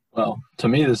 Well, to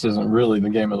me, this isn't really the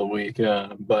game of the week,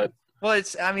 but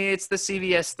it's the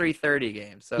CBS 3:30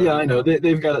 game. So yeah, I know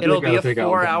they've got. It'll be a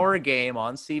 4-hour game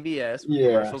on CBS. With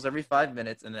commercials every 5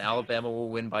 minutes, and then Alabama will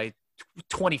win by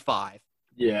 25.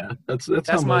 Yeah, that's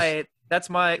my. That's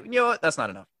not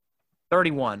enough.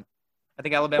 31. I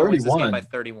think Alabama wins this game by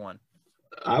 31.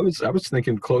 I was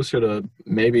thinking closer to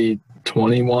maybe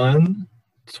 21,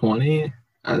 20.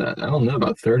 I don't know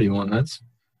about 31.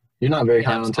 You're not very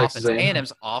high on Texas A&M.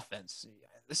 A&M's offense.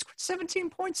 They scored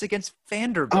 17 points against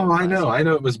Vanderbilt. Oh, I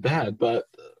know it was bad, but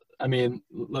I mean,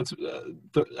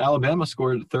 Alabama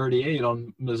scored 38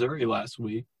 on Missouri last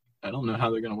week. I don't know how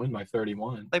they're going to win by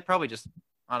 31. They probably just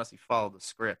honestly followed the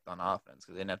script on offense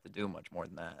because they didn't have to do much more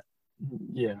than that.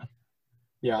 Yeah.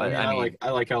 Yeah, I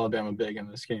like Alabama big in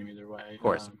this game either way.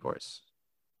 Of course.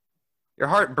 Your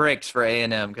heart breaks for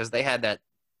A&M because they had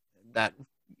that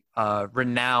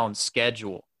renowned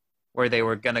schedule where they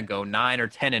were going to go 9 or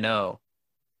 10-0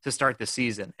 to start the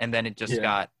season, and then it just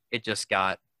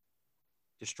got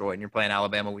destroyed. And you're playing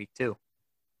Alabama week 2,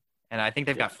 and I think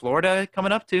they've got Florida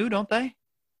coming up too, don't they?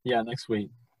 Yeah, next week.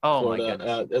 Oh Florida, my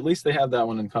goodness! At least they have that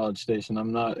one in College Station.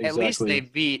 I'm not exactly.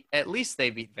 At least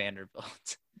they beat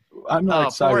Vanderbilt. I'm not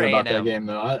excited about that game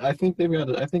though. I think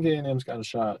A&M's got a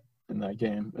shot in that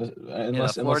game.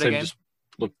 Unless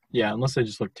they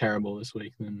just look terrible this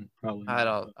week, then probably. I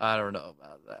don't know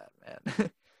about that,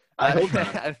 man. I hope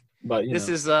not. But this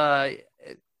is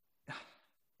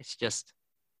it's just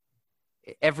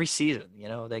every season,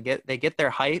 they get their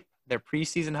hype, their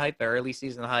preseason hype, their early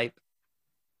season hype,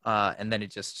 and then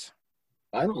it just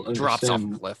drops off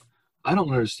a cliff. I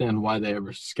don't understand why they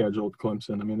ever scheduled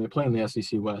Clemson. I mean, they play in the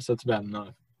SEC West. That's bad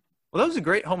enough. Well, that was a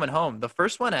great home and home. The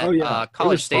first one at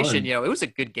College Station, it was a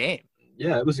good game.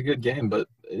 Yeah, it was a good game, but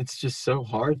it's just so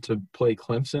hard to play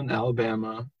Clemson,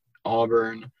 Alabama,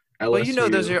 Auburn, LSU. Well,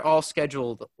 those are all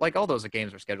scheduled. Like all those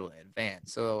games are scheduled in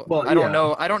advance. So I don't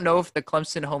know. I don't know if the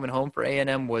Clemson home and home for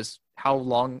A&M was how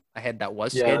long ahead that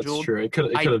was scheduled. Yeah, that's true. It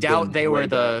could I doubt they were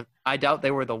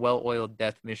the well-oiled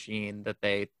death machine that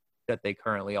they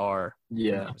currently are.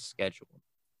 Yeah, scheduled.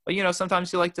 But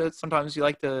sometimes you like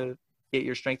to get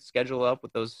your strength schedule up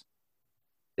with those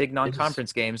big They just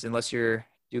non-conference games, unless you're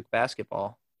Duke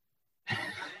basketball.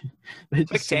 they Quick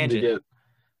just seem to tangent. get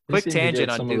they Quick seem to tangent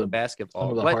get on Duke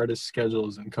basketball. What hardest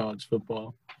schedules in college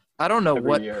football I don't know every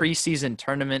what year. preseason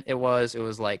tournament it was. It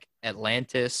was like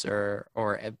Atlantis or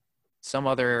some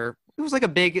other. It was like a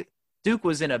big. Duke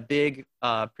was in a big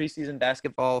preseason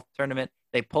basketball tournament.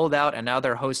 They pulled out, and now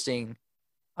they're hosting.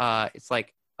 It's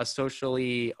like a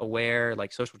socially aware,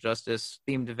 like social justice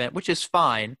themed event, which is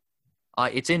fine.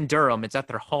 It's in Durham. It's at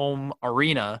their home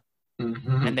arena,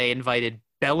 Hmm. and they invited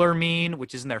Bellarmine,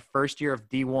 which is in their first year of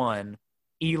D1,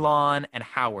 Elon, and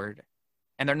Howard,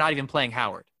 and they're not even playing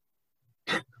Howard.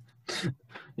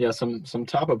 Yeah, some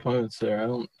top opponents there.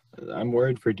 I'm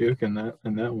worried for Duke in that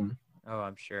one. Oh,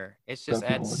 I'm sure. It's just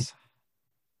Definitely. adds.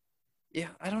 Yeah,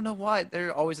 I don't know why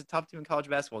they're always a top team in college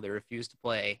basketball. They refuse to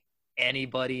play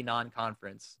anybody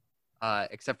non-conference,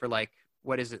 except for like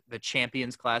what is it, the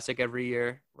Champions Classic every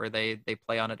year, where they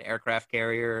play on an aircraft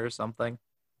carrier or something.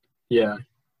 Yeah.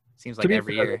 Seems To like be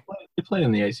every fair, year. they play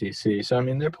in the ACC, so I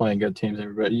mean they're playing good teams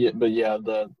everybody. Yeah, but yeah,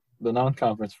 the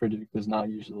non-conference for Duke does not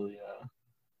usually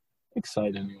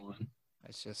excite anyone.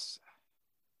 It's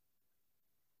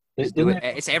They just do didn't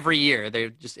it. It's every year.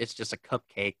 It's just a they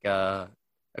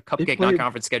cupcake played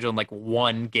non-conference schedule in like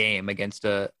one game against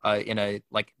a in a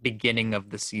like beginning of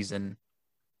the season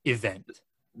event.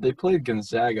 they played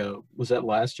Gonzaga. Was that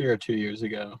last year or 2 years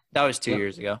ago? That was two That,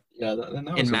 years ago yeah, and in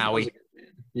that was a Maui. good game.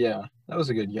 Yeah, that was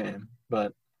a good game.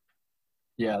 But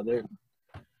yeah,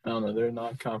 I don't know, their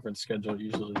non-conference schedule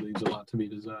usually leaves a lot to be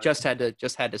desired. Just had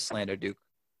to slander Duke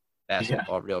Yeah,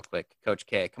 basketball real quick. Coach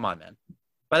K, come on, man.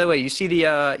 By the way, you see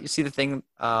the thing.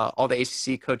 All the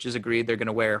ACC coaches agreed they're going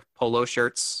to wear polo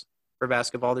shirts for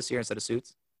basketball this year instead of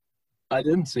suits. I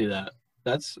didn't see that.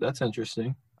 That's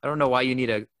interesting. I don't know why you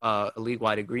need a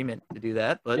league-wide agreement to do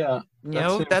that, but Yeah, that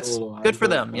seems a that's little good odd, for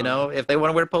but them. If they want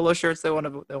to wear polo shirts, they want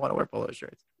to wear polo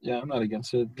shirts. yeah, I'm not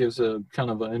against it. It gives a kind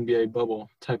of an NBA bubble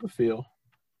type of feel.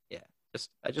 Yeah,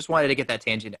 I just wanted to get that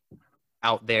tangent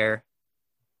out there.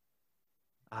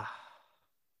 Uh,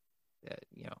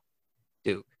 yeah,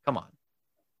 Duke, come on,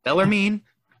 Bellarmine.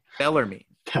 Telling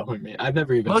me, I've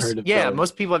never even heard of Bellarmine.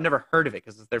 Most people have never heard of it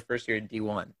because it's their first year in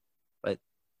D1, but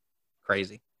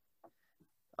crazy.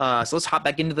 So let's hop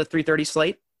back into the 3:30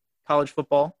 slate, college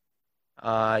football.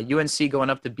 UNC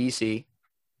going up to BC,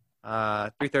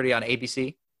 3:30 on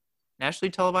ABC,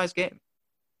 nationally televised game.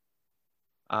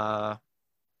 Uh,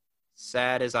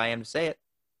 Sad as I am to say it,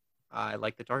 I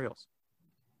like the Tar Heels.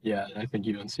 Yeah, I think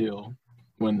UNC will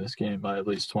win this game by at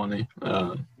least 20.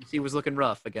 UNC was looking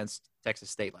rough against Texas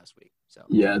State last week, so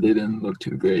Yeah, they didn't look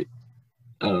too great.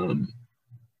 Um,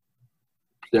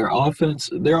 their offense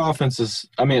is.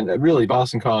 I mean, really,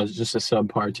 Boston College is just a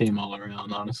subpar team all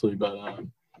around, honestly. But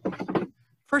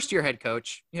first year head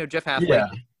coach, Jeff Halfley. yeah,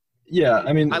 yeah.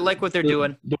 I mean, I like what they're the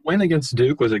doing. the win against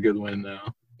Duke was a good win, though.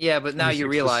 Yeah, but now you 26 to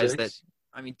realize that. 6.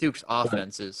 I mean, Duke's But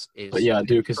offense is but yeah,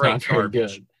 Duke is straight not very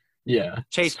garbage. good. Yeah.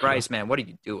 Chase So, Bryce, man, what are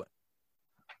you doing?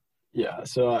 yeah.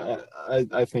 So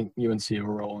I think UNC will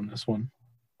roll in this one.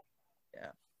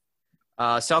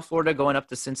 Yeah. South Florida going up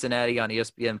to Cincinnati on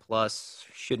ESPN Plus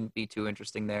shouldn't be too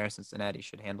interesting there. Cincinnati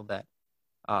should handle that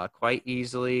quite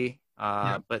easily.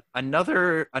 Yeah. But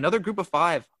another group of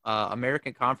five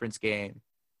American Conference game,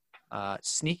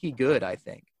 sneaky good, I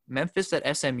think. Memphis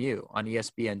at SMU on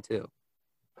ESPN too.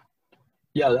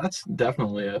 Yeah, that's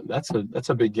definitely that's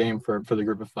a big game for the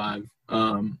group of five.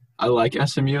 I like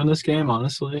SMU in this game,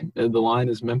 honestly. The line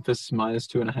is Memphis minus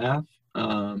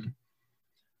 2.5.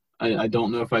 I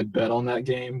don't know if I'd bet on that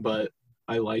game, but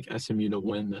I like SMU to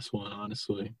win this one,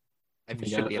 honestly. I It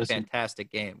think should be a SMU, fantastic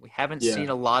game. We haven't yeah, seen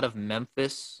a lot of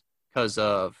Memphis because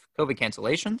of COVID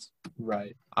cancellations.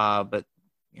 right. But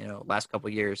last couple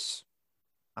of years,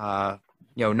 no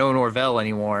Norvell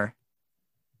anymore.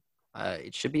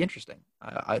 It should be interesting.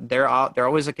 They're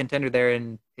always a contender there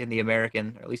in the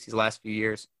American, or at least these last few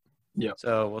years. Yeah.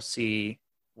 So we'll see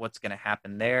what's going to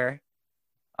happen there.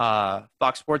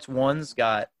 Fox Sports 1's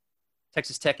got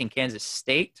Texas Tech and Kansas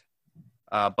State.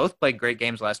 Both played great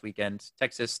games last weekend.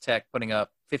 Texas Tech putting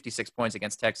up 56 points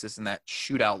against Texas in that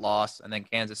shootout loss, and then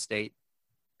Kansas State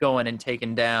going and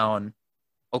taking down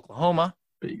Oklahoma.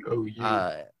 Big OU.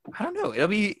 I don't know. It'll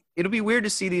be weird to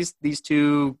see these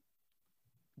two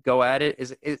go at it.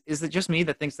 Is it just me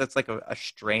that thinks that's like a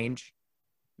strange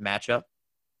matchup?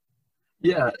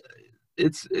 Yeah,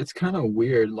 it's kind of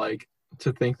weird, like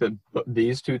to think that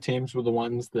these two teams were the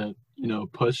ones that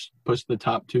push the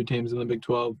top two teams in the Big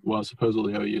 12. Well,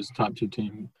 supposedly OU is the top two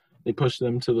team. They pushed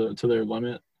them to their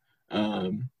limit.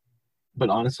 But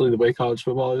honestly, the way college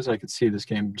football is, I could see this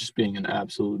game just being an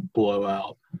absolute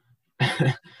blowout.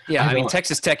 Yeah, I I mean don't.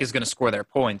 Texas Tech is going to score their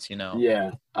points, you know.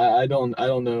 Yeah, I don't. I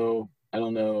don't know. I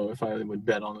don't know if I would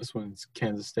bet on this one. It's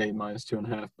Kansas State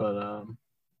 -2.5, but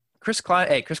Chris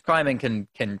Kleiman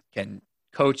can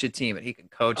coach a team and he can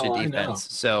coach a oh, I know.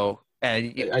 defense. So and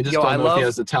I just yo, don't know if he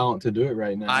has the talent to do it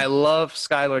right I now. love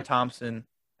Skylar Thompson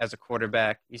as a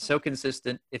quarterback. He's so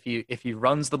consistent. If he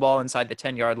runs the ball inside the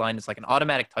 10-yard line, it's like an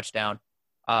automatic touchdown.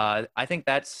 I think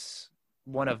that's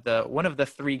one of the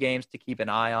 3 games to keep an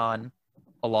eye on,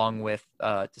 along with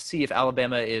to see if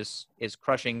Alabama is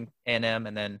crushing A&M,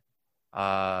 and then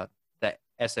the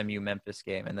SMU Memphis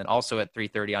game, and then also at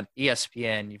 3:30 on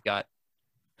ESPN you've got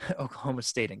Oklahoma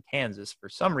State and Kansas for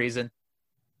some reason.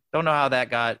 Don't know how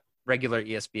that got regular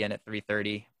ESPN at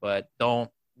 3:30, but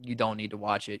you don't need to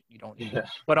watch it. You don't need to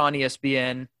put on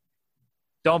ESPN.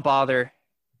 Don't bother,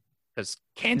 because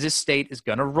Kansas State is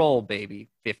gonna roll, baby.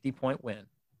 50-point win.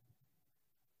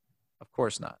 Of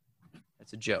course not.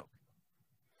 It's a joke.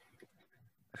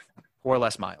 Poor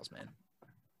Les Miles, man.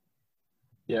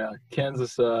 Yeah,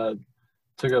 Kansas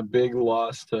took a big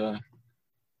loss to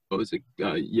what was it?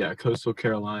 Coastal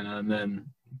Carolina, and then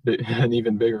an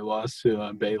even bigger loss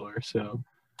to Baylor. So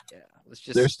yeah,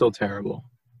 they're still terrible.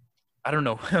 I don't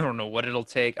know. I don't know what it'll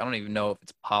take. I don't even know if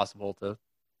it's possible to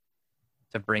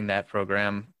bring that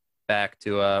program back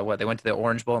to what they went to the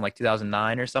Orange Bowl in like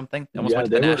 2009 or something. They almost went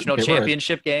to the national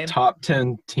championship game. Top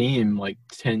 10 team like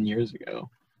 10 years ago.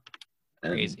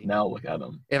 And crazy. Now look at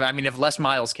them. If Les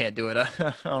Miles can't do it,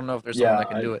 I don't know if there's someone that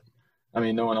can do it. I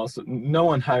mean, no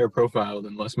one higher profile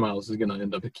than Les Miles is going to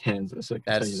end up at Kansas.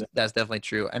 That's definitely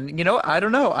true. And I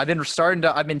don't know. I've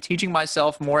been teaching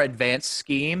myself more advanced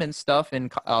scheme and stuff in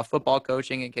football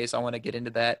coaching in case I want to get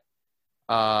into that.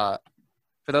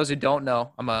 For those who don't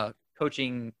know, I'm a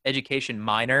coaching education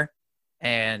minor,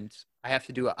 and I have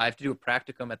to do a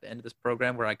practicum at the end of this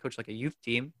program where I coach like a youth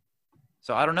team.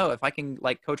 So I don't know if I can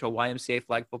like coach a YMCA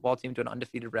flag football team to an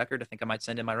undefeated record. I think I might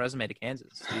send in my resume to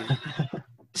Kansas.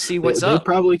 See what's up. They'd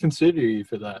probably consider you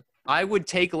for that. I would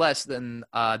take less than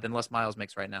Les Miles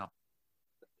makes right now.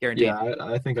 Guaranteed. Yeah,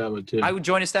 I think I would too. I would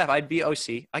join a staff. I'd be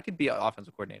OC. I could be an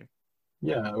offensive coordinator.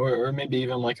 Yeah, or maybe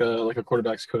even like a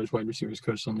quarterback's coach, wide receivers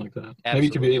coach, something like that. Absolutely. Maybe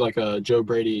you could be like a Joe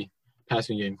Brady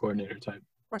passing game coordinator type.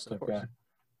 Of course. Guy.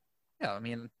 Yeah, I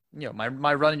mean,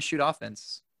 my run and shoot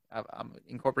offense. I'm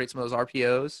incorporate some of those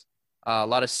RPOs, a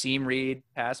lot of seam read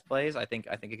pass plays. I think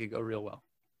it could go real well.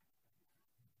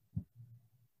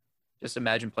 Just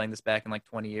imagine playing this back in like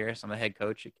 20 years. I'm the head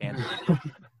coach at Kansas.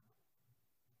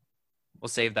 We'll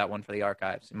save that one for the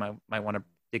archives. You might want to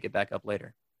dig it back up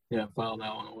later. Yeah, file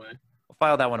that one away. We'll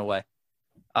file that one away.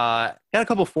 Got a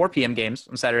couple 4 p.m. games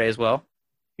on Saturday as well.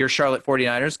 Your Charlotte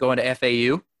 49ers going to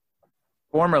FAU.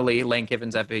 Formerly Lane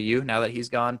Kiffin's FAU. Now that he's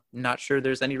gone, not sure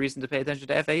there's any reason to pay attention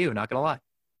to FAU. Not going to lie.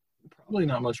 Probably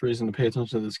not much reason to pay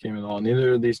attention to this game at all.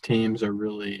 Neither of these teams are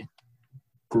really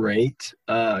great.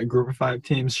 Group of 5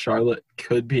 teams. Charlotte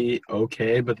could be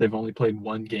okay, but they've only played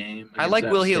 1 game. I like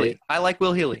Will Healy.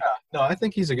 Yeah, no, I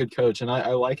think he's a good coach, and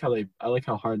I like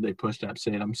how hard they pushed App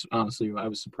State. I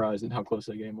was surprised at how close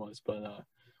that game was, but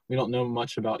we don't know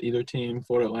much about either team.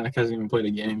 Florida Atlantic hasn't even played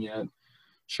a game yet.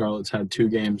 Charlotte's had 2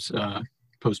 games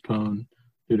postponed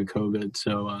due to COVID.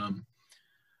 So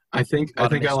I think I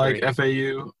like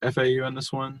FAU in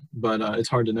this one, but it's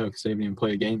hard to know because they haven't even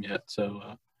played a game yet.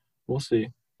 So we'll see.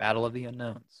 Battle of the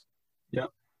unknowns. Yep.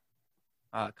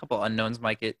 A couple unknowns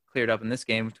might get cleared up in this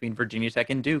game between Virginia Tech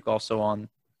and Duke, also on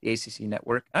the ACC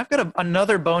network. I've got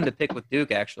another bone to pick with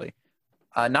Duke, actually.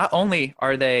 Not only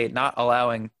are they not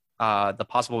allowing the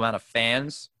possible amount of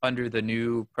fans under the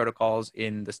new protocols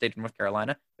in the state of North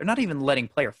Carolina, they're not even letting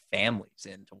player families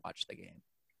in to watch the game.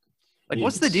 Like,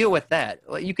 What's the deal with that?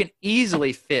 Like, you can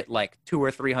easily fit like 200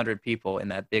 or 300 people in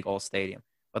that big old stadium,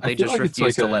 but they just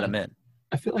refuse to let them in.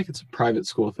 I feel like it's a private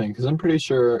school thing because I'm pretty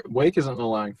sure Wake isn't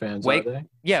allowing fans, are they?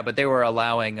 Yeah, but they were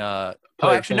allowing no,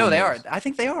 they are. I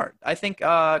think they are. I think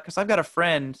because I've got a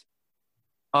friend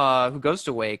who goes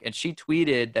to Wake, and she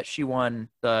tweeted that she won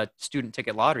the student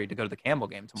ticket lottery to go to the Campbell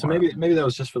game tomorrow. So maybe that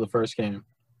was just for the first game.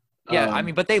 Yeah, I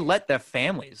mean, but they let their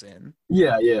families in.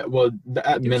 Yeah. Well,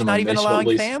 at minimum, not even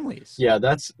allowing families. Yeah,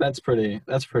 that's pretty.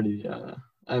 I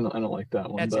don't like that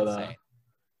one. That's insane.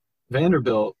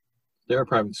 Vanderbilt, they're a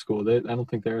private school. I don't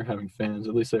think they're having fans.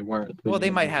 At least they weren't. Well, they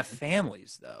might have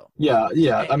families though.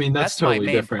 Yeah. I mean, that's totally my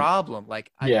main different. problem.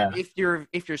 Like, if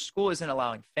your school isn't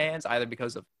allowing fans either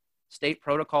because of state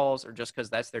protocols or just because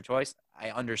that's their choice, I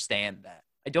understand that.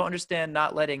 I don't understand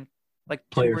not letting like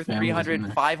 200 or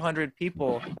 300, 500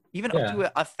 people, even up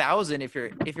to 1,000 if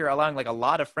you're allowing like a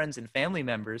lot of friends and family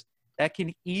members. that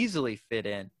can easily fit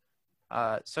in.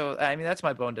 So I mean, that's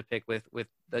my bone to pick with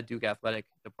the Duke athletic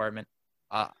department.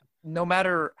 No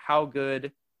matter how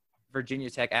good Virginia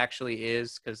Tech actually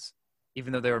is, because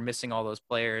even though they were missing all those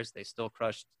players, they still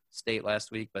crushed State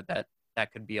last week. But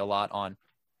that could be a lot on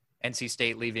NC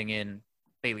State leaving in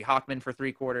Bailey Hockman for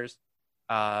 3 quarters.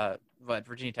 But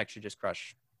Virginia Tech should just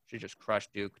crush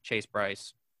Duke. Chase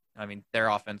Bryce. I mean, their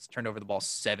offense turned over the ball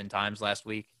 7 times last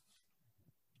week.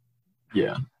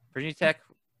 Yeah. Virginia Tech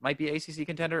might be ACC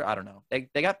contender. I don't know.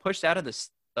 They got pushed out of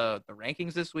the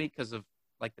rankings this week because of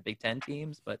like the Big Ten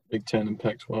teams, but Big Ten and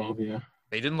Pac-12, yeah.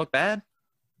 they didn't look bad.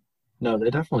 No, they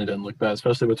definitely didn't look bad,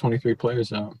 especially with 23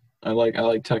 players out. I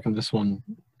like Tech in this one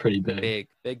pretty big.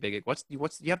 Big. What's you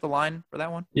have the line for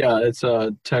that one? Yeah, it's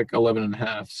Tech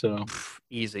 11.5. So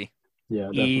Easy. Yeah,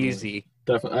 definitely. Easy.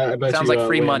 Definitely. I bet Sounds you, like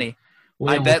free money. Liam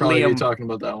I bet will probably Liam be talking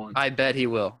about that one. I bet he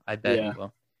will. He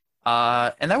will.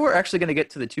 And then we're actually going to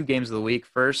get to the 2 games of the week.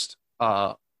 First,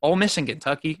 Ole Miss and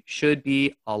Kentucky should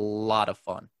be a lot of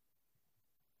fun.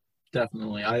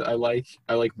 Definitely. I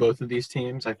like both of these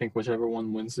teams. I think whichever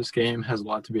one wins this game has a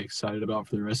lot to be excited about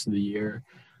for the rest of the year.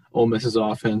 Ole Miss's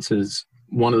offense is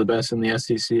one of the best in the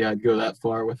SEC. I'd go that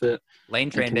far with it. Lane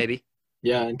train, baby.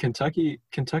 Yeah, and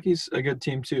Kentucky's a good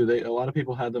team too. A lot of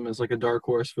people had them as like a dark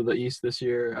horse for the East this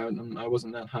year. I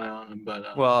wasn't that high on them,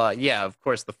 but well, yeah, of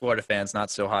course, the Florida fans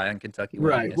not so high on Kentucky.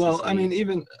 Right. Well, I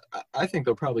mean, I think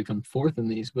they'll probably come 4th in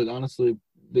the East, but honestly,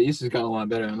 the East has gotten a lot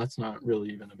better, and that's not really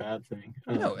even a bad thing.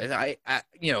 No, I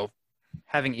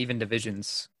having even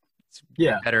divisions,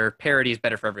 yeah, better. Parity is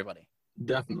better for everybody.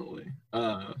 Definitely.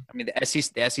 I mean,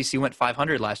 the SEC went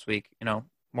 500 last week.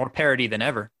 More parity than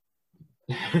ever.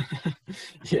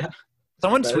 Yeah.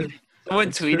 Someone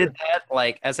tweeted that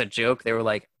like as a joke. They were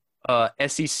like,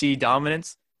 SEC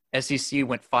dominance. SEC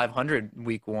went 500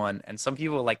 week 1, and some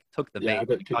people like took the bait. Yeah,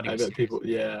 I bet people.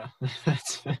 Yeah,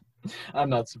 I'm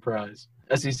not surprised.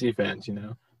 SEC fans,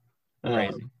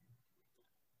 Crazy.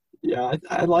 Yeah,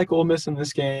 I like Ole Miss in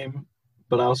this game,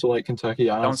 but I also like Kentucky.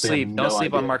 Don't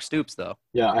sleep on Mark Stoops though.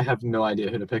 Yeah, I have no idea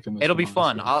who to pick in this. It'll be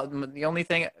fun. The only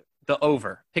thing, the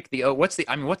over. Pick the what's the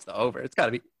over? It's got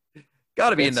to be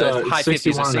in the high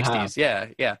 50s or 60s.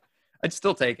 Yeah. I'd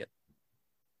still take it.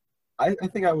 I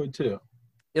think I would too.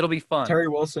 It'll be fun. Terry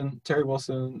Wilson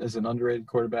is an underrated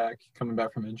quarterback coming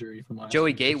back from injury from last Joey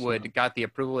year, Gatewood got the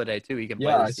approval today too. He can play.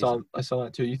 Yeah, I saw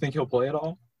that too. You think he'll play at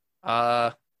all?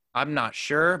 I'm not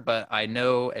sure, but I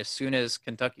know as soon as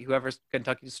whoever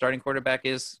Kentucky's starting quarterback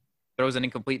is, throws an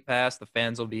incomplete pass, the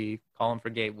fans will be calling for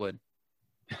Gatewood.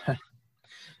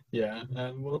 Yeah,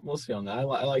 and we'll see on that. I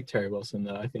like Terry Wilson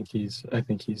though. I think he's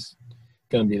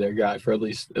gonna be their guy for at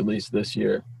least this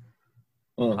year.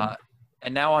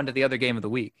 And now on to the other game of the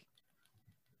week.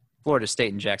 Florida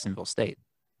State and Jacksonville State.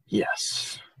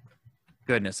 Yes.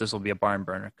 Goodness, this will be a barn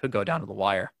burner. Could go down to the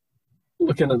wire.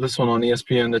 Looking at this one on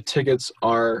ESPN, the tickets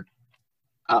are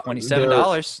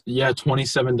 $27. Yeah,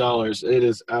 $27. It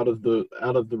is out of the.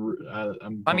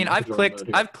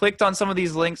 I've clicked on some of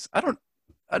these links.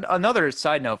 Another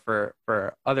side note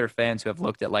for other fans who have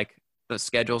looked at like the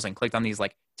schedules and clicked on these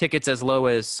like tickets as low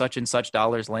as such and such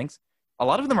dollars links. A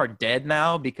lot of them are dead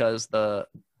now because a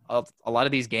lot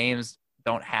of these games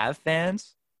don't have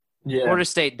fans. Yeah. Florida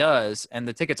State does, and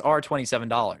the tickets are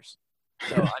 $27.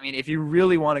 So, I mean, if you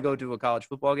really want to go to a college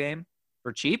football game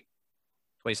for cheap,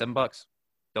 $27.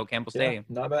 Go Campbell Stadium.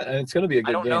 Not bad. And it's going to be a good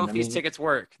game. I don't know if these tickets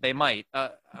work. They might.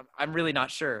 I'm really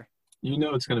not sure.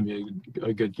 It's going to be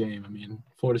a good game. I mean,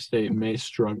 Florida State may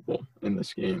struggle in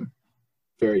this game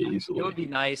very easily. It would be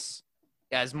nice.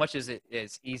 As much as it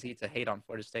is easy to hate on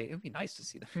Florida State, it would be nice to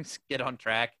see them get on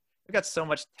track. They've got so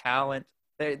much talent.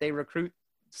 They recruit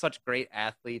such great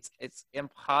athletes. It's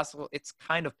impossible. It's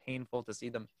kind of painful to see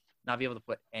them not be able to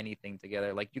put anything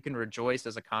together. Like, you can rejoice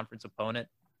as a conference opponent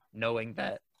knowing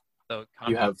that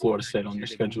you have Florida State on your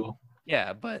schedule.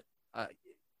 Yeah, but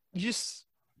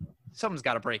something's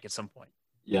got to break at some point.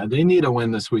 Yeah, they need a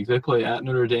win this week. They play at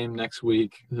Notre Dame next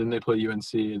week. Then they play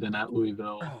UNC. Then at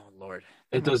Louisville. Oh Lord,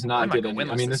 it does not get any.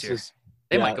 I mean,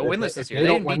 they might go winless this year. They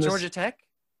didn't beat Georgia Tech.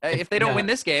 If they don't win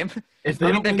this game, they've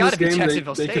got to beat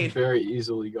Jacksonville State. They could very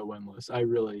easily go winless. I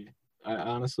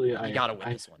honestly, you got to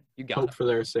win this one. You got to hope for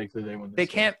their sake that they win. They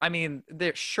can't. I mean,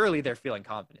 they're feeling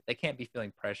confident. They can't be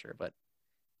feeling pressure. But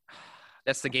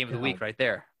that's the game of the week right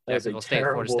there. Jacksonville State,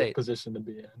 Florida State. Position to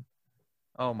be in.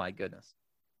 Oh my goodness,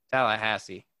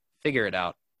 Tallahassee, figure it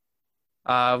out.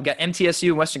 We've got MTSU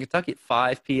and Western Kentucky at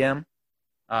 5 p.m.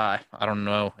 I don't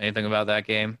know anything about that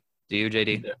game. Do you,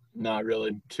 JD? Yeah, not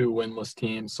really. 2 winless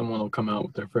teams. Someone will come out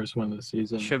with their first win of the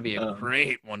season. Should be a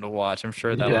great one to watch. I'm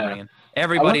sure that'll bring in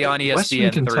everybody on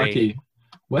ESPN 3.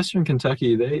 Western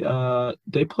Kentucky,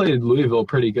 they played Louisville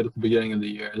pretty good at the beginning of the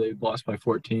year. They lost by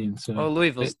 14, so Oh,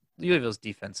 Louisville's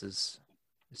defense is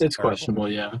it's terrible.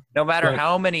 questionable, yeah. No matter But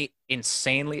how many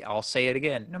insanely, I'll say it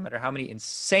again, no matter how many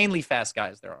insanely fast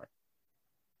guys there are,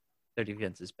 their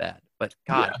defense is bad. But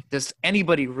God, yeah, does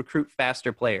anybody recruit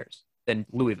faster players than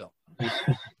Louisville?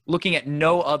 Looking at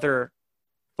no other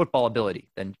football ability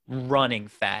than running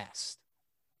fast.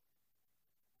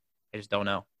 I just don't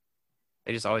know.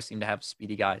 They just always seem to have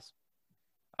speedy guys.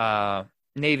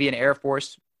 Navy and Air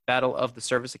Force Battle of the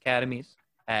Service Academies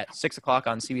at 6 o'clock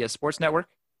on CBS Sports Network.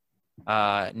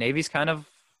 Navy's kind of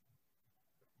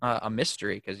a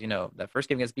mystery because, that first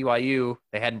game against BYU,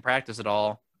 they hadn't practiced at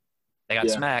all. They got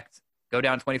smacked. Go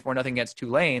down 24-0 against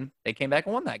Tulane. They came back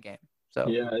and won that game. So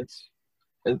yeah,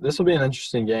 this will be an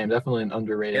interesting game. Definitely an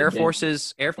underrated Air game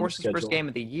Force's first game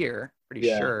of the year, pretty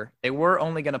sure. They were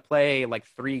only going to play like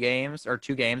 3 games or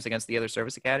 2 games against the other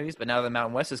service academies, but now the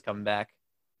Mountain West is coming back,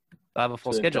 they'll have a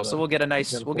full schedule. So we'll get a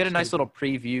nice little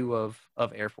preview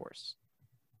of Air Force.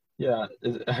 Yeah,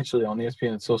 actually on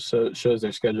ESPN it still shows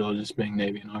their schedule just being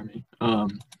Navy and Army.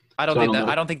 I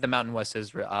don't think the Mountain West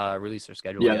has released their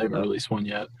schedule yet. Yeah, they haven't released one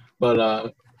yet.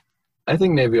 But I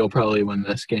think Navy will probably win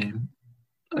this game.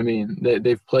 I mean,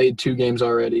 they've played 2 games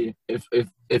already.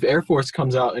 If Air Force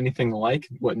comes out anything like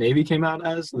what Navy came out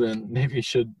as, then Navy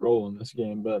should roll in this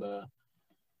game. But I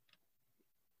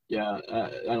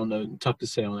don't know. Tough to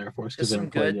say on Air Force because they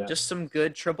haven't played yet. Just some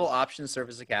good triple option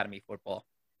service academy football.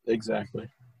 Exactly.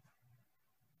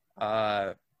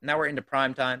 Now we're into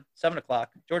prime time, 7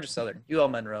 o'clock. Georgia Southern, UL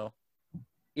Monroe,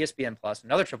 ESPN Plus,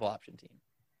 another triple option team.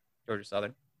 Georgia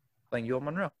Southern playing UL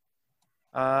Monroe.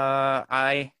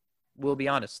 I will be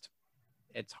honest,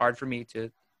 it's hard for me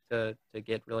to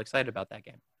get real excited about that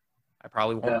game. I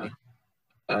probably won't be.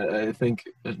 I think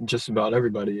just about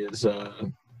everybody is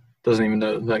doesn't even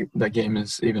know that game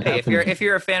is even happening. If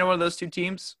you're a fan of one of those 2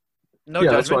 teams, no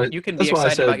judgment. You can be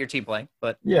excited about your team playing,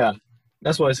 but yeah,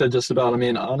 that's why I said just about. I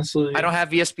mean, honestly, I don't have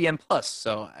ESPN Plus,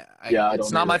 so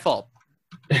it's not my fault.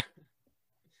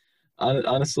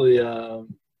 Honestly,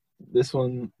 this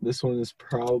one is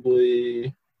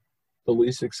probably the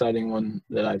least exciting one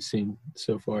that I've seen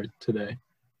so far today.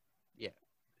 Yeah.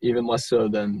 Even less so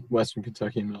than Western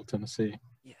Kentucky and Middle Tennessee.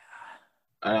 Yeah.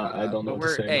 I don't know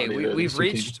what to say.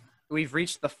 We've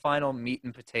reached the final meat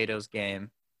and potatoes game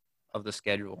of the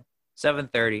schedule.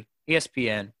 7:30,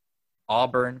 ESPN,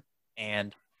 Auburn,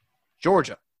 and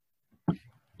Georgia.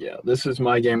 Yeah, this is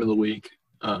my game of the week.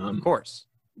 Of course.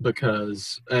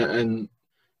 Because, and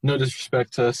no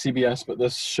disrespect to CBS, but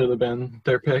this should have been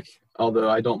their pick. Although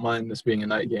I don't mind this being a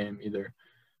night game either.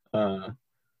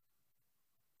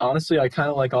 Honestly, I kind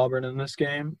of like Auburn in this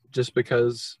game just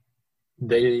because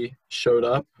they showed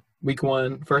up week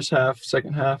 1, first half,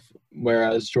 second half,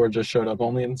 whereas Georgia showed up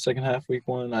only in the second half week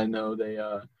 1. I know they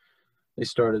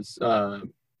started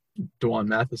DeJuan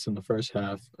Mathis in the first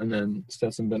half, and then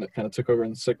Stetson Bennett kind of took over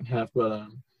in the second half. But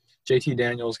JT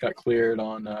Daniels got cleared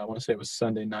on, I want to say it was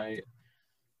Sunday night.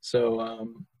 So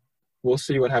we'll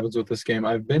see what happens with this game.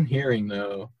 I've been hearing,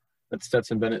 though, that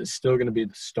Stetson Bennett is still going to be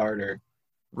the starter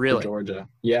for Georgia.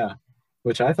 Yeah,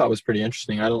 which I thought was pretty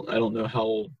interesting. I don't know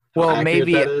how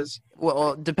maybe that is.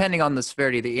 Well, depending on the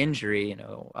severity of the injury,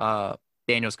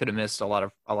 Daniels could have missed a lot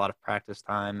of practice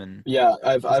time, and yeah,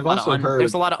 I've also heard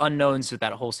there's a lot of unknowns with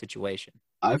that whole situation.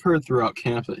 I've heard throughout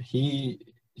camp that he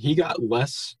got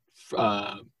less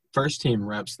first team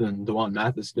reps than DeJuan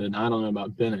Mathis did. And I don't know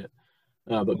about Bennett,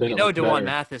 but Bennett. DeJuan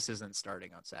Mathis isn't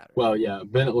starting on Saturday. Well, yeah,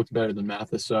 Bennett looked better than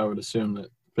Mathis, so I would assume that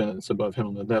Bennett's above him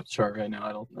on the depth chart right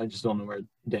now. I just don't know where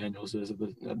Daniels is at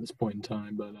this point in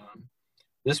time, but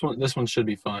this one should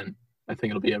be fun. I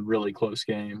think it'll be a really close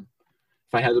game.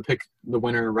 If I had to pick the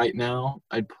winner right now,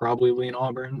 I'd probably lean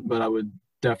Auburn, but I would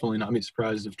definitely not be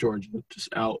surprised if Georgia just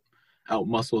out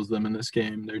muscles them in this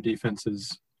game. Their defense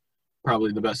is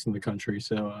probably the best in the country,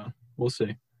 so we'll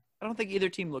see. I don't think either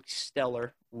team looked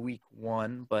stellar week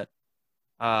 1, but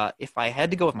if I had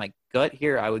to go with my gut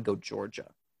here, I would go Georgia.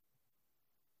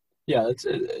 Yeah,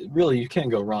 really you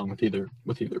can't go wrong with either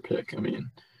pick. I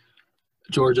mean,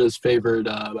 Georgia is favored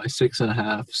by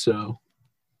 6.5, so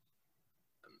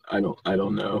I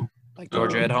don't know. Like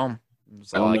Georgia at home.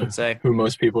 That's all I can say. Who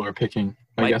most people are picking.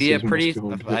 I think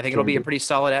it'll be a pretty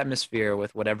solid atmosphere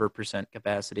with whatever percent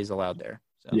capacity is allowed there.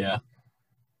 So. Yeah.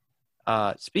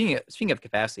 Speaking of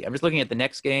capacity, I'm just looking at the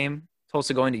next game.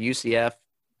 Tulsa going to UCF.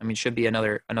 I mean, should be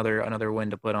another win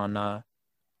to put on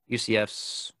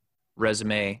UCF's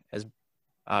resume as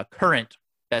current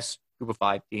best Group of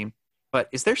 5 team. But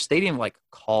is their stadium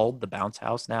called the Bounce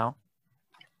House now?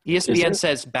 ESPN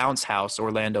says Bounce House,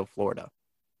 Orlando, Florida.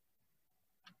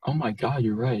 Oh my God,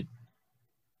 you're right.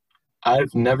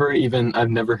 I've never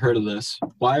heard of this.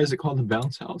 Why is it called the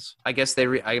Bounce House? I guess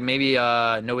maybe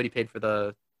nobody paid for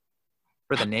the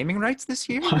naming rights this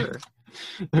year. What? Or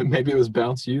Maybe it was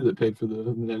Bounce You that paid for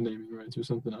the naming rights or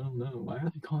something. I don't know. Why are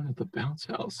they calling it the Bounce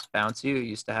House? Bounce You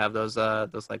used to have those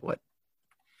like what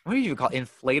do you call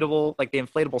inflatable, like the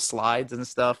inflatable slides and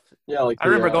stuff. Yeah, like I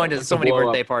remember the going to like so the many blow up.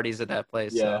 birthday parties at that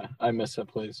place. So Yeah, I miss that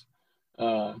place.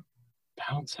 Uh,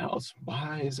 Bounce House.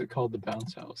 Why is it called the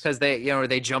Bounce House? because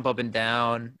they jump up and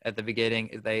down at the beginning,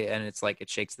 and it's like it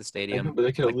shakes the I know, stadium. but they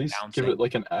It's could at like least give bouncing. it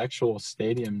like an actual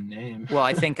stadium name. Well,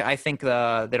 I think they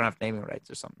don't have naming rights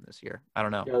or something this year. I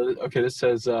don't know. Yeah, okay, this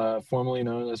says formerly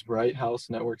known as Bright House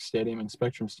Network Stadium and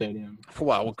Spectrum Stadium.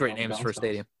 Wow, well, It's great called the names for a Bounce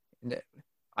House. stadium.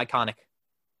 Iconic.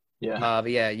 Yeah. But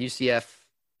yeah, UCF.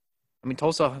 I mean,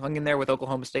 Tulsa hung in there with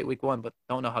Oklahoma State week 1, but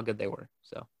don't know how good they were.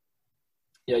 So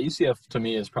Yeah, UCF to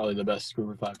me is probably the best Group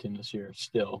of 5 team this year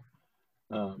still.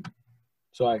 Um,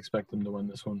 so I expect them to win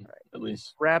this one at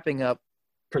least wrapping up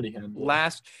pretty handily.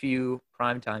 last few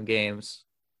primetime games,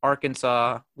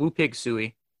 Arkansas, Woo Pig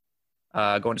Sooie,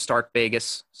 going to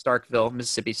Starkville,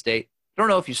 Mississippi State. I don't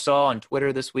know if you saw on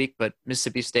Twitter this week, but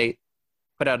Mississippi State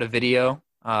put out a video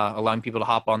allowing people to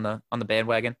hop on the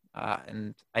bandwagon,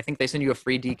 and I think they send you a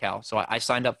free decal. So I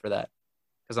signed up for that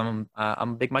because I'm a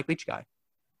big Mike Leach guy.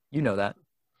 You know that.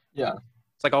 Yeah.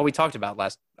 It's like all we talked about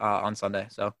last on Sunday.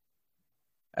 So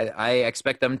I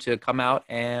expect them to come out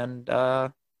and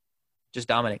just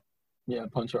dominate. Yeah,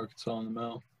 punch Arkansas in the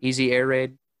mouth. Easy air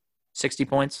raid, 60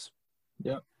 points.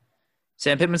 Yep.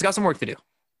 Sam Pittman's got some work to do.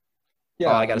 Yeah,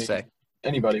 all I got to say.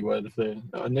 Anybody would if they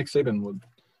Nick Saban would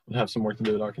have some work to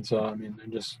do at Arkansas. I mean,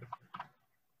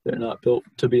 they're not built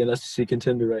to be an SEC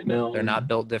contender right now. They're not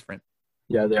built different.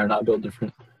 Yeah, they are not built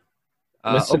different.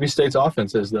 Mississippi State's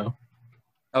offense is though.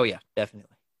 Oh yeah,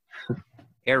 definitely.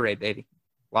 Air raid, baby.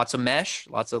 Lots of mesh,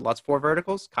 lots of four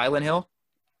verticals. Kylan Hill,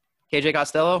 KJ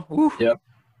Costello. Woo. Yep.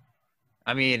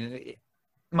 I mean,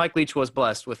 Mike Leach was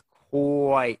blessed with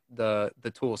quite the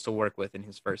tools to work with in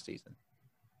his first season.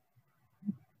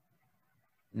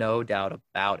 No doubt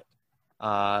about it.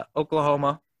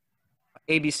 Oklahoma,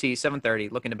 ABC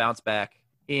 7:30, looking to bounce back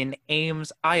in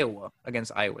Ames, Iowa,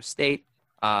 against Iowa State.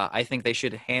 I think they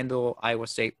should handle Iowa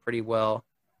State pretty well.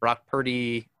 Brock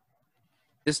Purdy,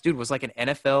 this dude was like an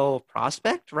NFL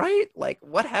prospect, right? Like,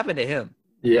 what happened to him?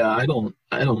 Yeah, I don't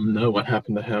know what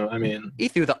happened to him. I mean, he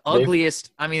threw the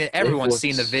ugliest. I mean, everyone's looked,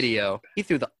 seen the video. He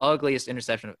threw the ugliest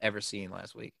interception I've ever seen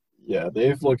last week. Yeah,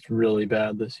 they've looked really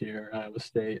bad this year, Iowa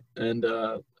State, and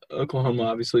Oklahoma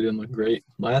obviously didn't look great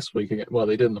last week. Well,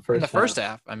 they did in the first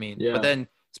half. I mean, yeah. But then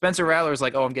Spencer Rattler's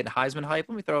like, "Oh, I'm getting Heisman hype.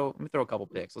 Let me throw a couple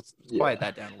picks. Let's quiet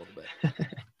that down a little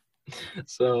bit."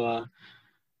 So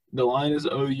the line is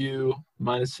OU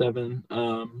 -7.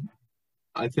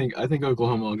 I think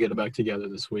Oklahoma will get it back together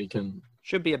this week and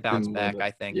should be a bounce back.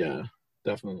 I think. Yeah,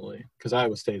 definitely, because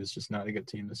Iowa State is just not a good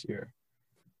team this year,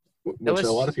 which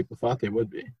a lot of people thought they would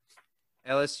be.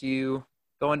 LSU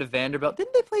going to Vanderbilt.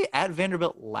 Didn't they play at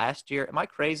Vanderbilt last year? Am I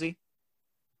crazy?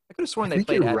 I could have sworn they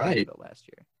played at Vanderbilt last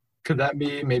year. Could that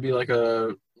be maybe like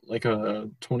a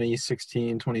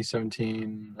 2016,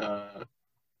 2017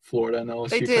 Florida and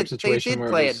LSU type situation? They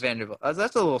did play at Vanderbilt.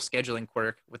 That's a little scheduling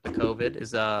quirk with the COVID.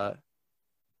 Is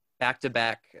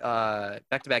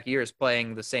back-to-back years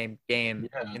playing the same game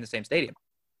in the same stadium.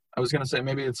 I was gonna say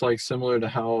maybe it's like similar to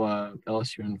how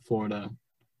LSU and Florida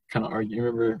kind of argue. You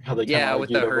remember how they kind of with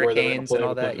the Hurricanes and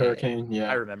all that? Hurricane,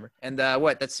 yeah. I remember. And it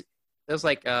was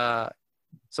like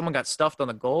someone got stuffed on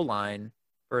the goal line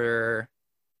for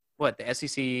the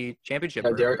SEC championship,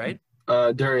 right?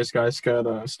 Darius Geis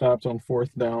got stopped on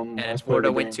 4th down. And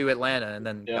Florida went to Atlanta and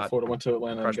then Florida went to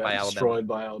Atlanta and got destroyed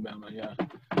by Alabama. Yeah.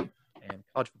 And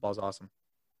college football is awesome.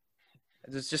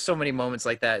 There's just so many moments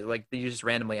like that. Like you just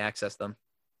randomly access them.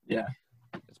 Yeah.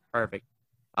 It's perfect.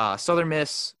 Southern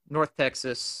Miss, North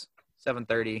Texas,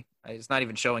 7:30. It's not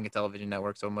even showing a television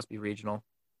network, so it must be regional.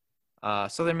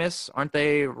 Southern Miss, aren't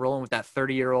they rolling with that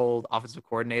 30-year-old offensive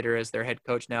coordinator as their head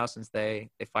coach now since they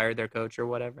fired their coach or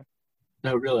whatever?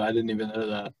 No, really, I didn't even know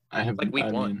that. I have like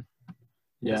week 1.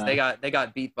 Yeah, they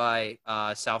got beat by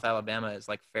South Alabama as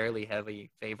like fairly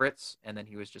heavy favorites, and then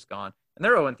he was just gone. And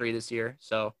they're 0-3 this year,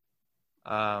 so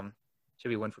should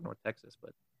be a win for North Texas.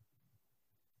 But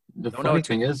the funny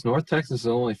thing is, North Texas is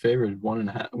only favored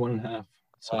 1.5.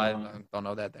 So I don't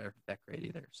know that they're that great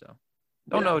either. So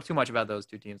don't know too much about those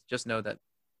two teams. Just know that.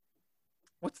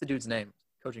 What's the dude's name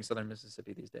coaching Southern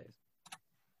Mississippi these days?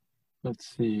 Let's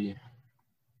see.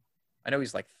 I know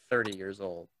he's like 30 years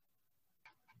old.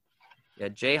 Yeah,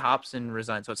 Jay Hopson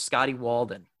resigned. So it's Scotty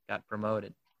Walden got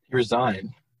promoted. He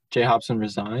resigned. Jay Hobson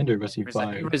resigned, or was he He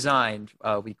fired? resigned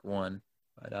week 1,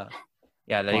 but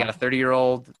yeah, they got a Wow.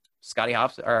 30-year-old Scotty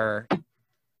Hobson. Or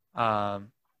I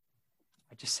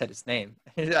just said his name.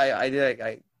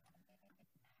 Scotty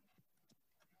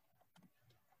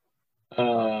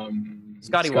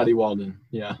Scotty Walden. Walden.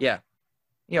 Yeah.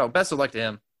 Yeah, best of luck to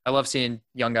him. I love seeing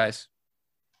young guys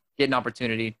get an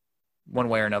opportunity one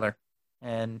way or another,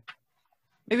 and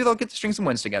maybe they'll get to string some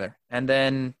wins together. And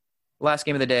then last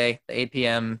game of the day, the 8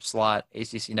 p.m. slot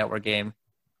ACC Network game,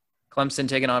 Clemson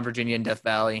taking on Virginia in Death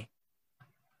Valley.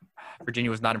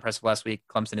 Virginia was not impressive last week.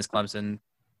 Clemson is Clemson.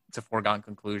 It's a foregone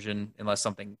conclusion unless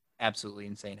something absolutely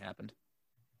insane happened.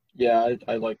 Yeah,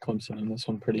 I like Clemson in this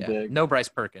one pretty big. No Bryce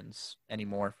Perkins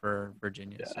anymore for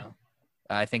Virginia. Yeah. So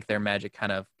I think their magic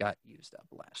kind of got used up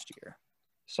last year.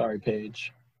 Sorry,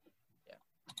 Paige. Yeah.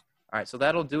 All right, so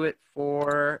that'll do it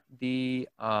for the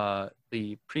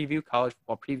preview, college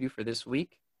football preview for this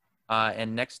week.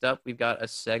 And next up, we've got a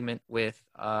segment with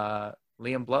Liam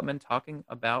Blutman talking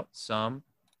about some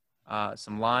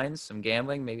lines, some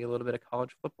gambling, maybe a little bit of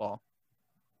college football.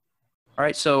 All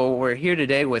right, so we're here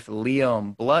today with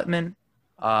Liam Blutman,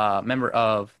 member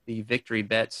of the Victory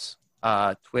Bets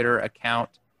Twitter account.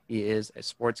 He is a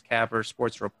sports capper,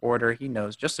 sports reporter. He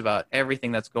knows just about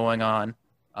everything that's going on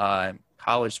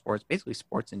college sports, basically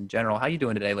sports in general. How you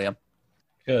doing today, Liam?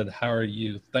 Good. How are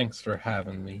you? Thanks for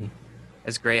having me.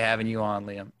 It's great having you on,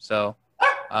 Liam. So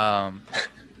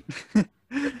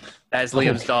that's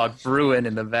Liam's dog, Bruin,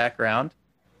 in the background.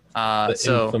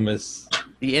 The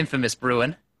infamous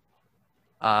Bruin.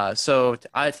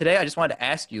 Today I just wanted to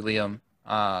ask you, Liam,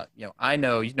 I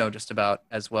know you know just about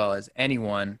as well as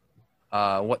anyone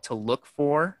what to look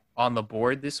for on the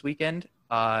board this weekend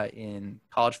in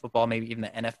college football, maybe even the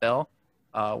NFL.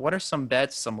 What are some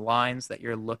bets, some lines that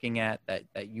you're looking at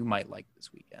that you might like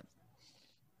this weekend?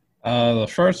 The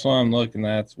first one I'm looking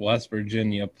at is West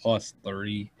Virginia plus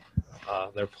 30.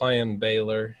 They're playing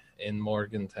Baylor in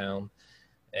Morgantown,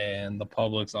 and the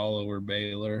public's all over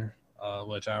Baylor.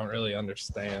 Which I don't really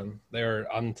understand. They're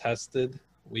untested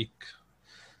week.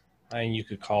 I mean, you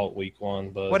could call it week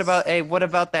 1, but what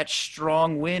about that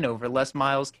strong win over Les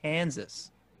Miles,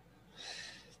 Kansas?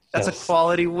 That's a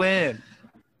quality win.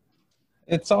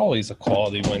 It's always a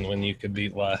quality win when you could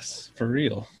beat Les, for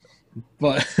real.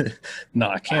 But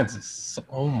Kansas.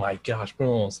 Oh my gosh, we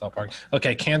won't stop talking.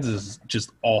 Okay, Kansas is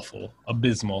just awful,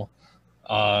 abysmal.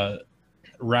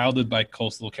 Routed by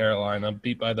Coastal Carolina,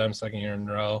 beat by them second year in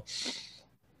a row.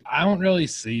 I don't really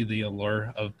see the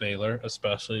allure of Baylor,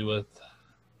 especially with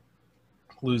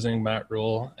losing Matt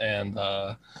Rule and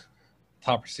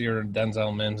top receiver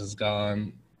Denzel Mims is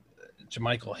gone.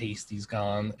 JaMychal Hasty's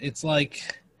gone. It's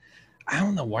like, I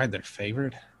don't know why they're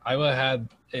favored. I would have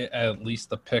had at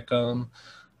least a pick on.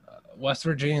 West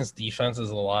Virginia's defense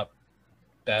is a lot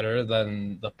better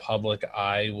than the public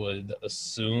eye would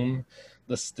assume.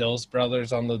 The Stills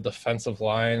brothers on the defensive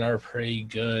line are pretty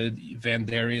good.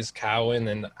 Vandarius Cowan,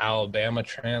 an Alabama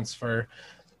transfer,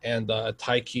 and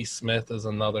Tyke Smith is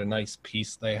another nice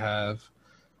piece they have.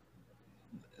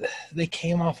 They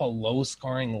came off a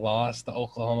low-scoring loss to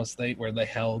Oklahoma State where they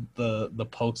held the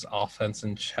Pokes offense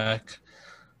in check.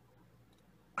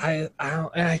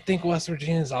 I think West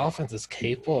Virginia's offense is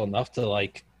capable enough to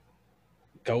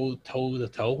go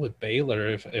toe-to-toe with Baylor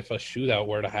if a shootout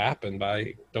were to happen, but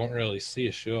I don't really see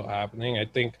a shootout happening. I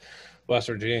think West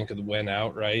Virginia could win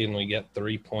outright and we get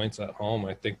 3 points at home.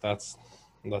 I think that's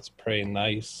pretty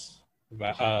nice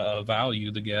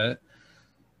value to get.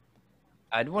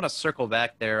 I'd want to circle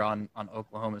back there on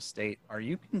Oklahoma State. Are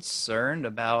you concerned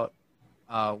about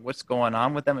what's going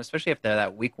on with them, especially if they're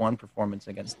that week 1 performance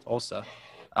against Tulsa?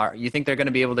 You think they're going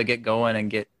to be able to get going and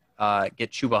get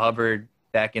Chuba Hubbard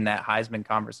back in that Heisman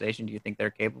conversation? Do you think they're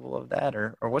capable of that,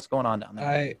 or what's going on down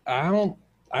there? I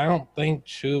don't think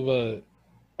Chuba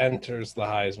enters the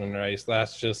Heisman race.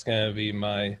 That's just going to be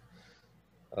my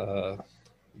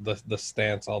the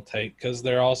stance I'll take, because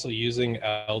they're also using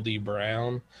LD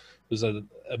Brown, who's a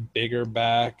bigger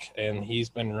back, and he's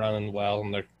been running well,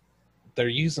 and they're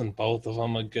using both of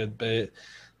them a good bit.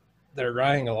 They're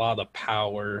running a lot of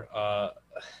power.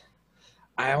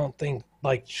 I don't think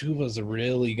Chuba's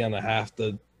really gonna have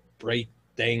to break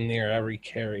dang near every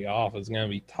carry off. It's gonna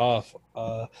be tough.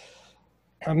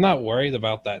 I'm not worried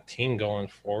about that team going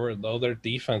forward, though. Their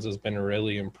defense has been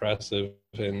really impressive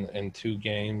in 2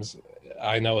 games.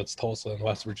 I know it's Tulsa and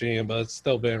West Virginia, but it's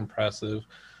still been impressive.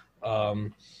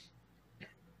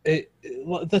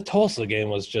 The Tulsa game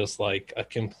was just like a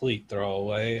complete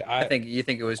throwaway. You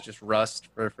think it was just rust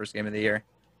for the first game of the year?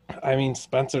 I mean,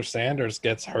 Spencer Sanders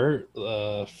gets hurt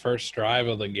first drive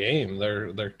of the game.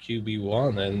 They're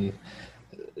QB1, and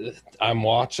I'm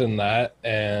watching that,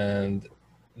 and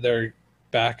their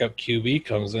backup QB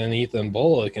comes in, Ethan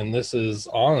Bullock, and this is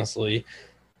honestly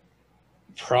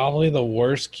probably the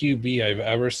worst QB I've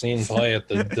ever seen play at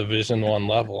the Division I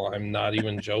level. I'm not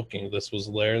even joking. This was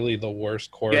literally the worst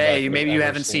quarterback I've maybe you ever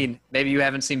haven't seen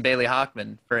Bailey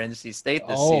Hockman for NC State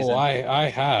this Oh, season. I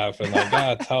have, and I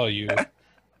gotta tell you,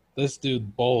 this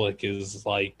dude Bullock is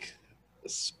like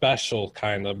special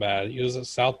kind of bad. He was at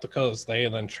South Dakota State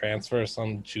and then transferred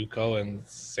some JUCO in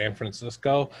San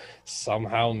Francisco.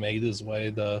 Somehow made his way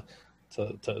to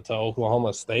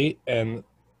Oklahoma State, and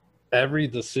every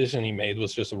decision he made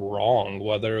was just wrong.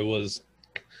 Whether it was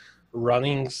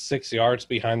running 6 yards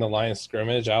behind the line of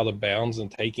scrimmage out of bounds and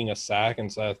taking a sack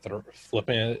instead of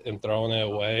flipping it and throwing it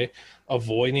away,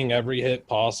 avoiding every hit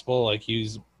possible, like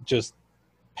he's just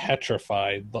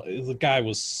petrified. The guy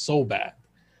was so bad.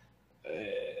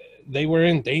 They were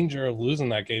in danger of losing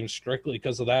that game strictly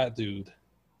because of that dude.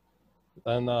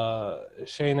 Then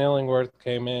Shane Illingworth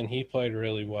came in. He played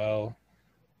really well.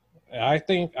 I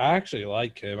actually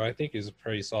like him. I think he's a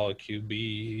pretty solid QB.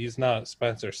 He's not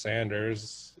Spencer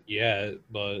Sanders yet,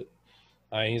 but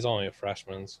he's only a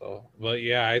freshman. So, but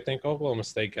yeah, I think Oklahoma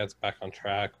State gets back on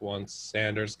track once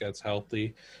Sanders gets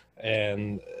healthy,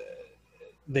 and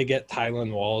they get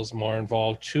Tylan Walls more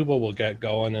involved. Chuba will get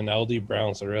going, and LD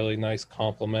Brown's a really nice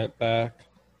compliment back.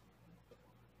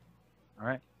 All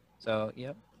right. So,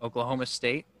 yep, Oklahoma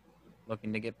State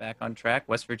looking to get back on track.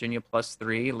 West Virginia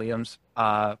 +3, Liam's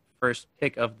first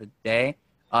pick of the day.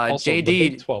 Also, JD, the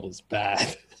Big 12 is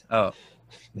bad. Oh,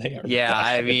 they are yeah.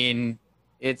 bad. I mean,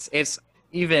 it's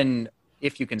even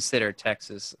if you consider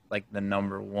Texas like the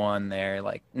number one there,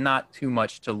 like not too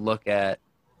much to look at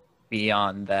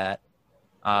beyond that.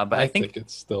 But I think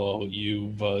it's still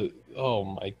OU, but oh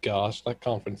my gosh, that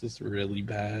conference is really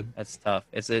bad. That's tough.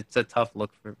 It's a tough look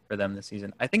for them this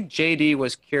season. I think JD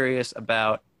was curious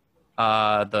about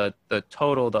the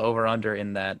total, the over-under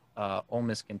in that Ole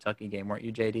Miss Kentucky game, weren't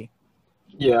you, JD?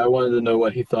 Yeah, I wanted to know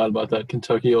what he thought about that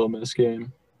Kentucky Ole Miss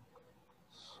game.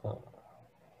 I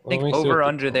think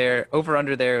over-under there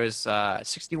is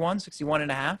 61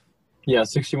 and a half. Yeah,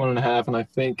 61.5, and I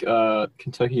think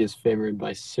Kentucky is favored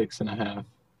by 6.5.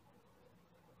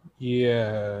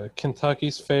 Yeah,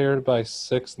 Kentucky's favored by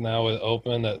 6 now. It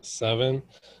opened at 7,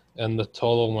 and the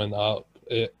total went up.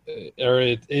 It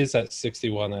is at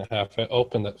 61.5. It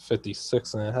opened at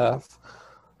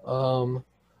 56.5.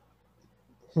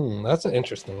 That's an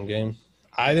interesting game.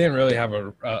 I didn't really have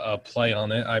a play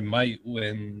on it. I might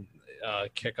when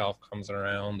kickoff comes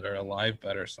around or a live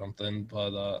bet or something,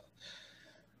 but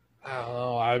I don't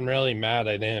know. I'm really mad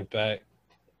I didn't bet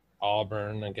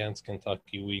Auburn against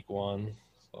Kentucky week 1.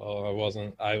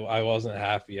 So I wasn't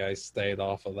happy I stayed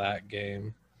off of that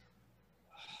game.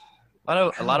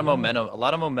 A lot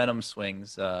of momentum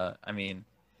swings. I mean,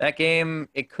 that game,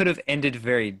 it could have ended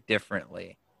very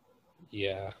differently.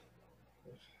 Yeah.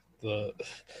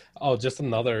 Just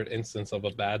another instance of a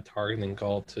bad targeting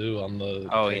call too on the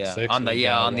pick six. On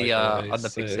the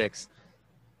pick six.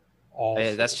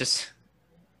 That's just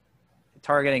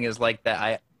targeting is like that.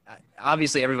 I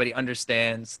obviously everybody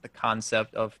understands the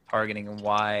concept of targeting and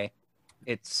why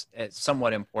it's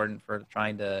somewhat important for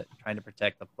trying to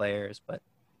protect the players, but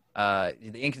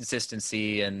the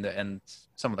inconsistency and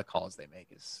some of the calls they make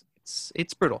it's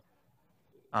brutal.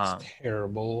 It's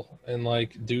terrible, and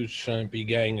like dudes shouldn't be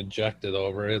getting ejected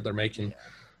over it. They're making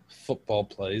football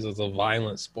plays. It's a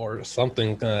violent sport.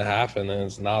 Something's gonna happen, and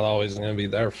it's not always gonna be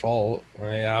their fault. I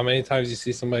mean, how many times you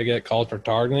see somebody get called for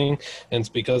targeting, and it's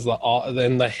because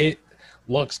then the hit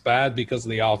looks bad because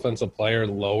the offensive player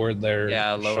lowered their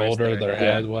shoulder, their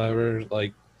head, whatever.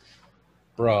 Like,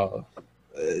 bro.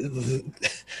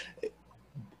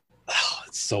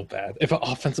 It's so bad. If an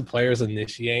offensive player is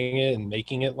initiating it and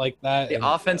making it like that, the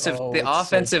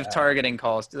offensive targeting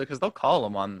calls too, because they'll call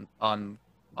them on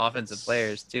offensive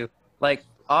players too. Like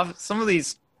some of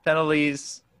these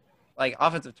penalties, like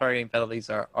offensive targeting penalties,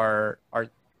 are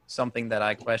something that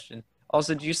I question.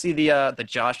 Also, did you see the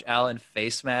Josh Allen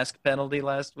face mask penalty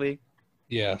last week?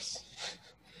 Yes,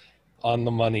 on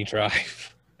the money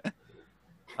drive.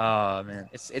 Oh man,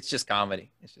 it's just comedy.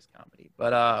 It's just comedy.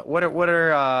 But what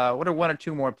are one or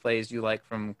two more plays you like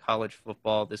from college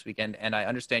football this weekend? And I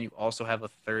understand you also have a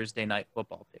Thursday night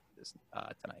football pick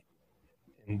tonight.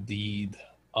 Indeed.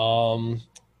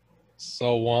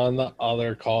 So one of the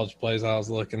other college plays I was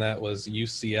looking at was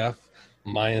UCF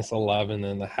minus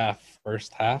 11.5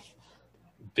 first half.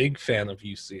 Big fan of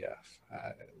UCF.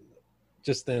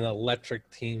 Just an electric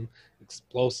team.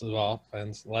 Explosive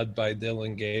offense led by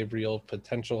Dylan Gabriel,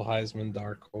 potential Heisman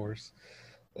dark horse.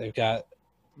 They've got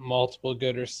multiple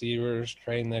good receivers,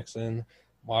 Trey Nixon,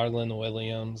 Marlon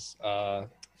Williams.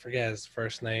 Forget his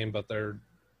first name, but their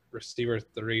receiver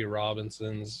 3,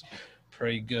 Robinson's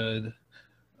pretty good.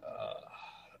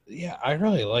 Yeah, I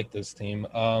really like this team.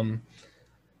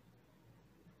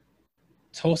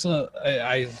 Tulsa,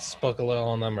 I spoke a little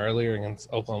on them earlier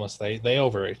against Oklahoma State. They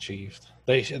overachieved.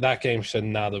 That game should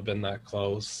not have been that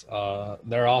close.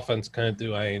 Their offense couldn't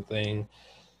do anything.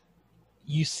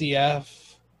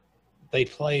 UCF, they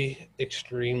play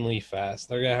extremely fast.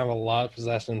 They're going to have a lot of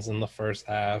possessions in the first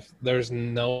half. There's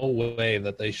no way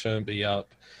that they shouldn't be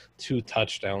up 2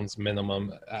 touchdowns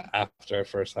minimum after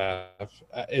first half.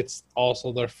 It's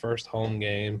also their first home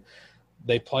game.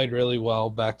 They played really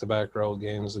well back-to-back road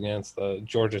games against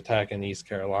Georgia Tech and East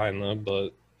Carolina,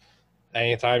 but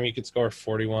anytime you could score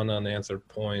 41 unanswered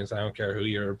points, I don't care who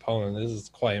your opponent is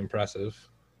quite impressive.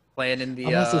 Playing in the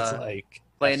Unless it's like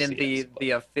playing FCS, in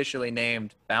the officially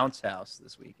named Bounce House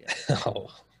this weekend.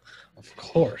 Oh, of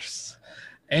course.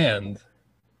 And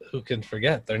who can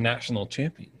forget they're national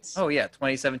champions? Oh yeah,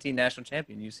 2017 national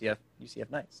champion UCF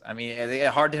Knights. I mean,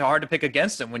 hard to pick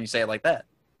against them when you say it like that.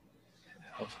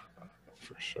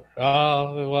 For sure.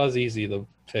 It was easy to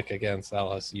pick against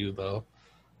LSU though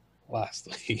last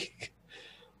week.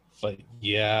 But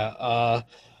yeah,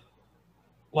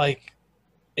 like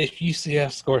if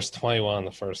UCF scores 21 in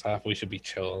the first half, we should be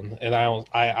chilling. And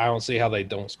I don't see how they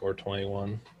don't score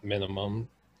 21 minimum.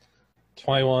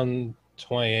 21,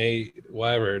 28,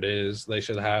 whatever it is, they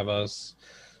should have us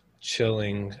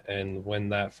chilling and win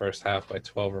that first half by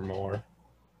 12 or more.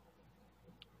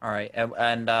 All right,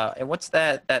 and what's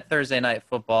that Thursday night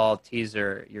football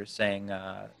teaser you're saying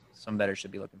some bettors should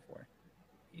be looking for?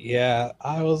 Yeah,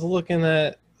 I was looking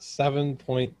at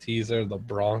 7-point teaser, the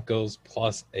Broncos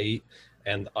 +8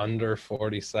 and under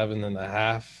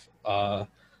 47.5.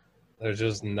 There's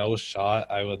just no shot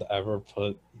I would ever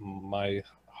put my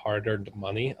hard-earned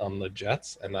money on the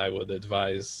Jets, and I would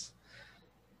advise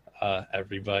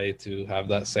everybody to have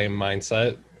that same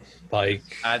mindset. Like,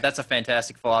 That's a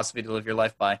fantastic philosophy to live your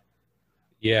life by.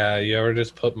 yeah, you ever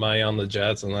just put money on the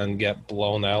Jets and then get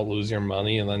blown out, lose your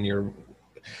money, and then you're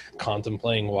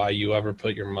contemplating why you ever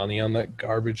put your money on that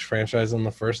garbage franchise in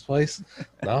the first place?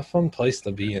 Not a fun place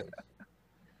to be in.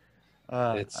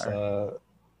 It's right.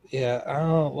 yeah, I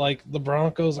don't like the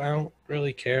Broncos. I don't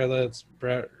really care that it's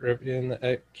Brett Ripien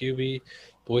at QB,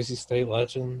 Boise State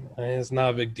legend. I mean, it's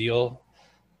not a big deal.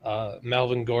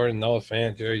 Melvin Gordon, Noah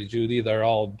Fant, Jerry Jeudy, they're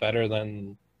all better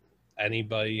than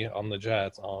anybody on the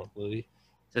Jets, honestly.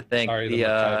 To think Sorry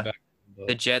to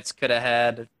the Jets could have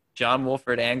had John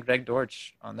Wolford and Greg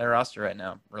Dortch on their roster right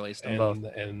now. Released them both.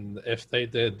 And if they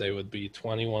did, they would be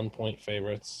 21-point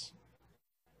favorites.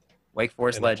 Wake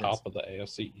Forest legends. Top of the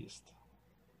AFC East.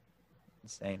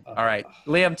 Insane. All right,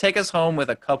 Liam, take us home with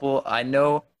a couple. I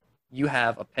know you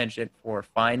have a penchant for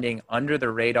finding under the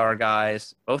radar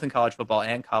guys, both in college football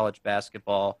and college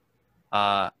basketball.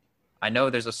 I know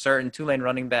there's a certain Tulane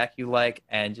running back you like,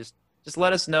 and just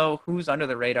let us know who's under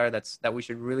the radar that we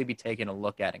should really be taking a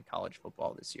look at in college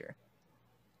football this year.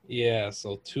 Yeah,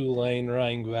 so Tulane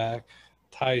running back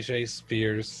Tyjae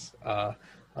Spears.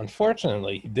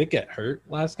 Unfortunately, he did get hurt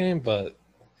last game, but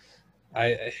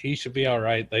he should be all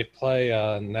right. They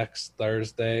play next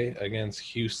Thursday against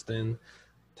Houston.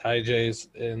 Tyjae's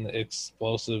an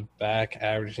explosive back,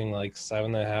 averaging like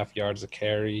 7.5 yards a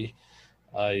carry.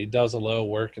 He does a little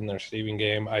work in the receiving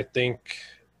game. I think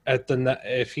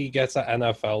if he gets an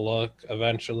NFL look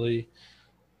eventually,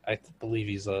 I believe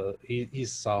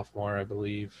he's sophomore, I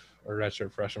believe, or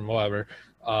redshirt freshman, whatever.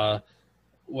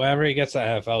 Whenever he gets to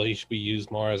NFL, he should be used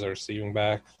more as a receiving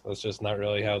back. That's just not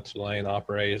really how Tulane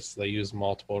operates. They use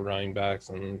multiple running backs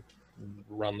and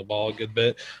run the ball a good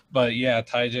bit. But yeah,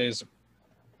 Tyjae's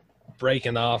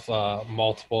breaking off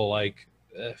multiple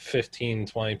 15,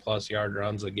 20-plus yard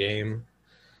runs a game.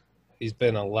 He's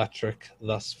been electric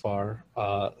thus far.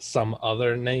 Some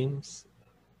other names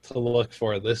to look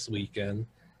for this weekend.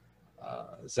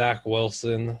 Zach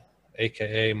Wilson,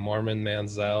 a.k.a. Mormon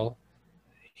Manziel.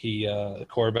 He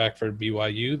quarterback for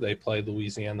BYU. They play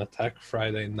Louisiana Tech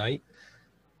Friday night.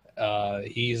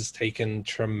 He's taken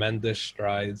tremendous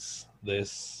strides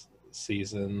this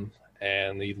season,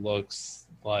 and he looks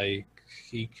like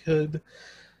he could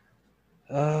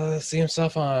see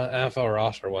himself on an NFL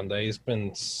roster one day. He's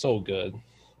been so good.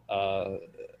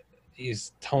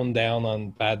 He's toned down on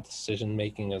bad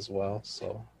decision-making as well,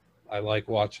 so I like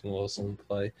watching Wilson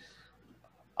play.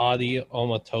 Adi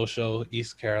Omatosho,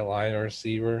 East Carolina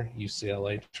receiver,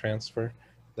 UCLA transfer.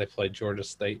 They play Georgia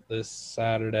State this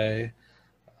Saturday.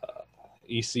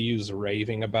 ECU's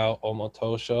raving about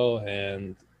Omatosho,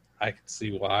 and I could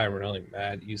see why. I'm really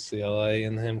mad UCLA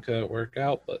and him couldn't work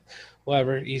out, but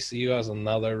whatever. ECU has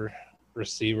another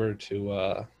receiver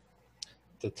to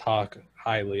talk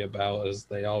highly about, as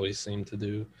they always seem to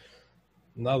do.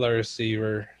 Another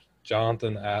receiver,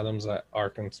 Jonathan Adams at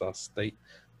Arkansas State.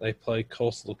 They play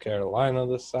Coastal Carolina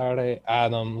this Saturday.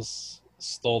 Adams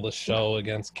stole the show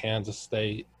against Kansas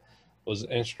State, was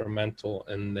instrumental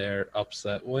in their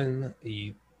upset win.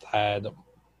 He had,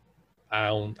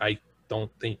 I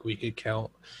don't think we could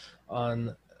count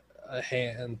on a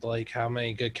hand like how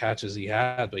many good catches he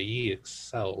had, but he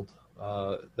excelled.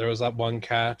 There was that one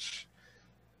catch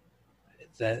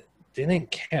that didn't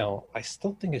count. I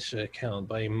still think it should have counted,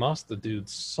 but he mussed the dude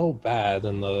so bad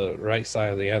in the right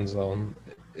side of the end zone.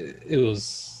 It was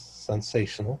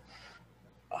sensational.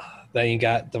 Then you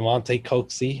got Devontae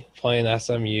Coxey playing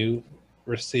SMU,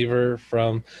 receiver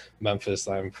from Memphis.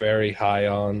 I'm very high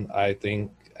on. I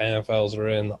think NFL's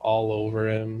written all over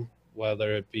him,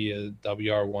 whether it be a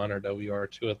WR1 or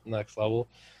WR2 at the next level.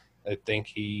 I think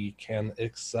he can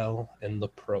excel in the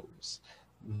pros.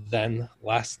 Then,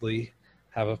 lastly,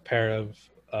 have a pair of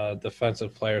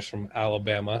defensive players from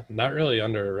Alabama, not really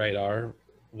under the radar.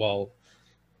 Well,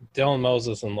 Dylan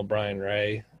Moses and LeBron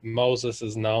Ray. Moses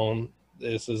is known.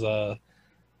 This is a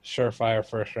surefire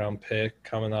first-round pick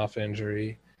coming off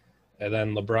injury. And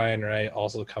then LeBron Ray,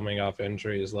 also coming off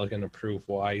injury, is looking to prove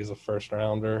why he's a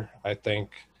first-rounder. I think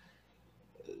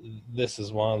this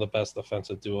is one of the best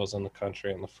defensive duos in the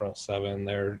country in the front seven.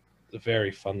 They're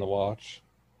very fun to watch.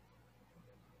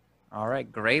 All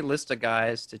right, great list of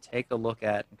guys to take a look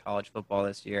at in college football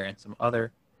this year, and some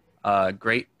other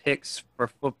great picks for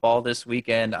football this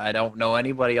weekend. I don't know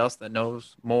anybody else that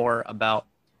knows more about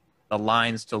the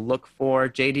lines to look for.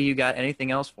 JD, you got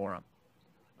anything else for them?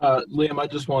 Liam, I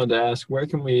just wanted to ask, where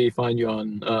can we find you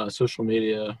on social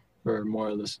media for more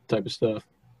of this type of stuff?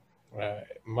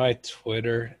 My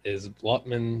Twitter is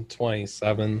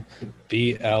Blutman27,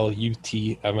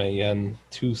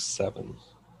 BLUTMAN27.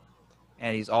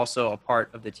 And he's also a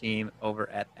part of the team over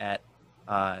at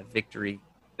Victory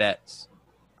Bets.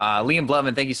 Liam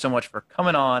Blutman, thank you so much for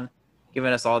coming on,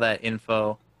 giving us all that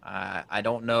info. I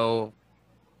don't know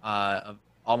of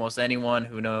almost anyone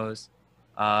who knows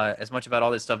as much about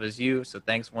all this stuff as you, so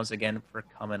thanks once again for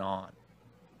coming on.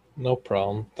 No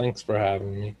problem. Thanks for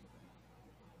having me.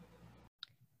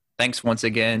 Thanks once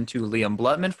again to Liam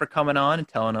Blutman for coming on and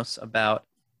telling us about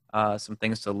some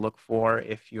things to look for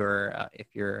if you're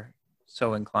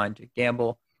so inclined to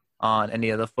gamble on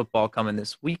any of the football coming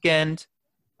this weekend,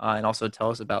 and also tell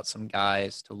us about some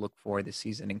guys to look for this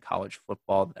season in college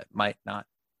football that might not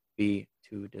be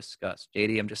to discuss.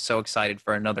 JD, I'm just so excited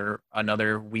for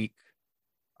another week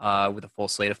with a full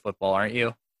slate of football, aren't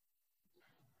you?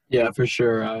 Yeah, for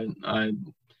sure. I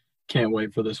can't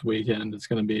wait for this weekend. It's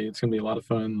gonna be a lot of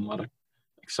fun, a lot of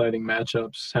exciting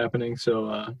matchups happening.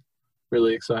 So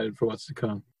really excited for what's to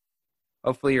come.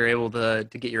 Hopefully you're able to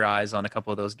get your eyes on a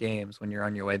couple of those games when you're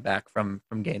on your way back from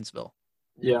Gainesville.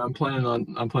 Yeah, I'm planning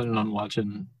on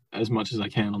watching as much as I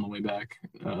can on the way back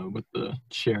with the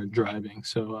shared driving.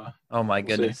 So oh my we'll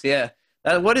goodness, see. yeah.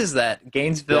 What is that?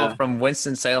 Gainesville Yeah. from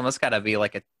Winston-Salem? That's got to be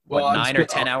like a 9 or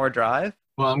 10 hour drive.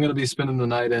 Well, I'm gonna be spending the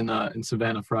night in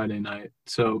Savannah Friday night.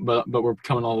 So, but we're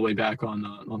coming all the way back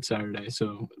on Saturday.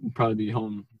 So we'll probably be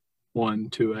home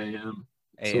 1-2 a.m.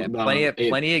 Hey, So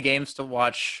plenty of games to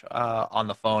watch on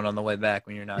the phone on the way back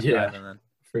when you're not driving. Then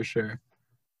for sure.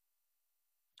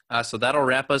 So that'll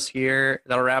wrap us here.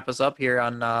 That'll wrap us up here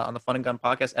on the Fun and Gun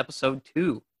Podcast, episode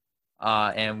 2.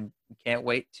 And we can't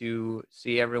wait to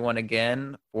see everyone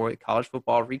again for the college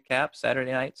football recap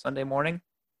Saturday night, Sunday morning.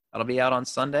 That'll be out on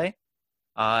Sunday.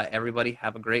 Everybody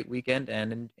have a great weekend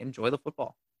and enjoy the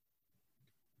football.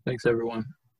 Thanks, everyone.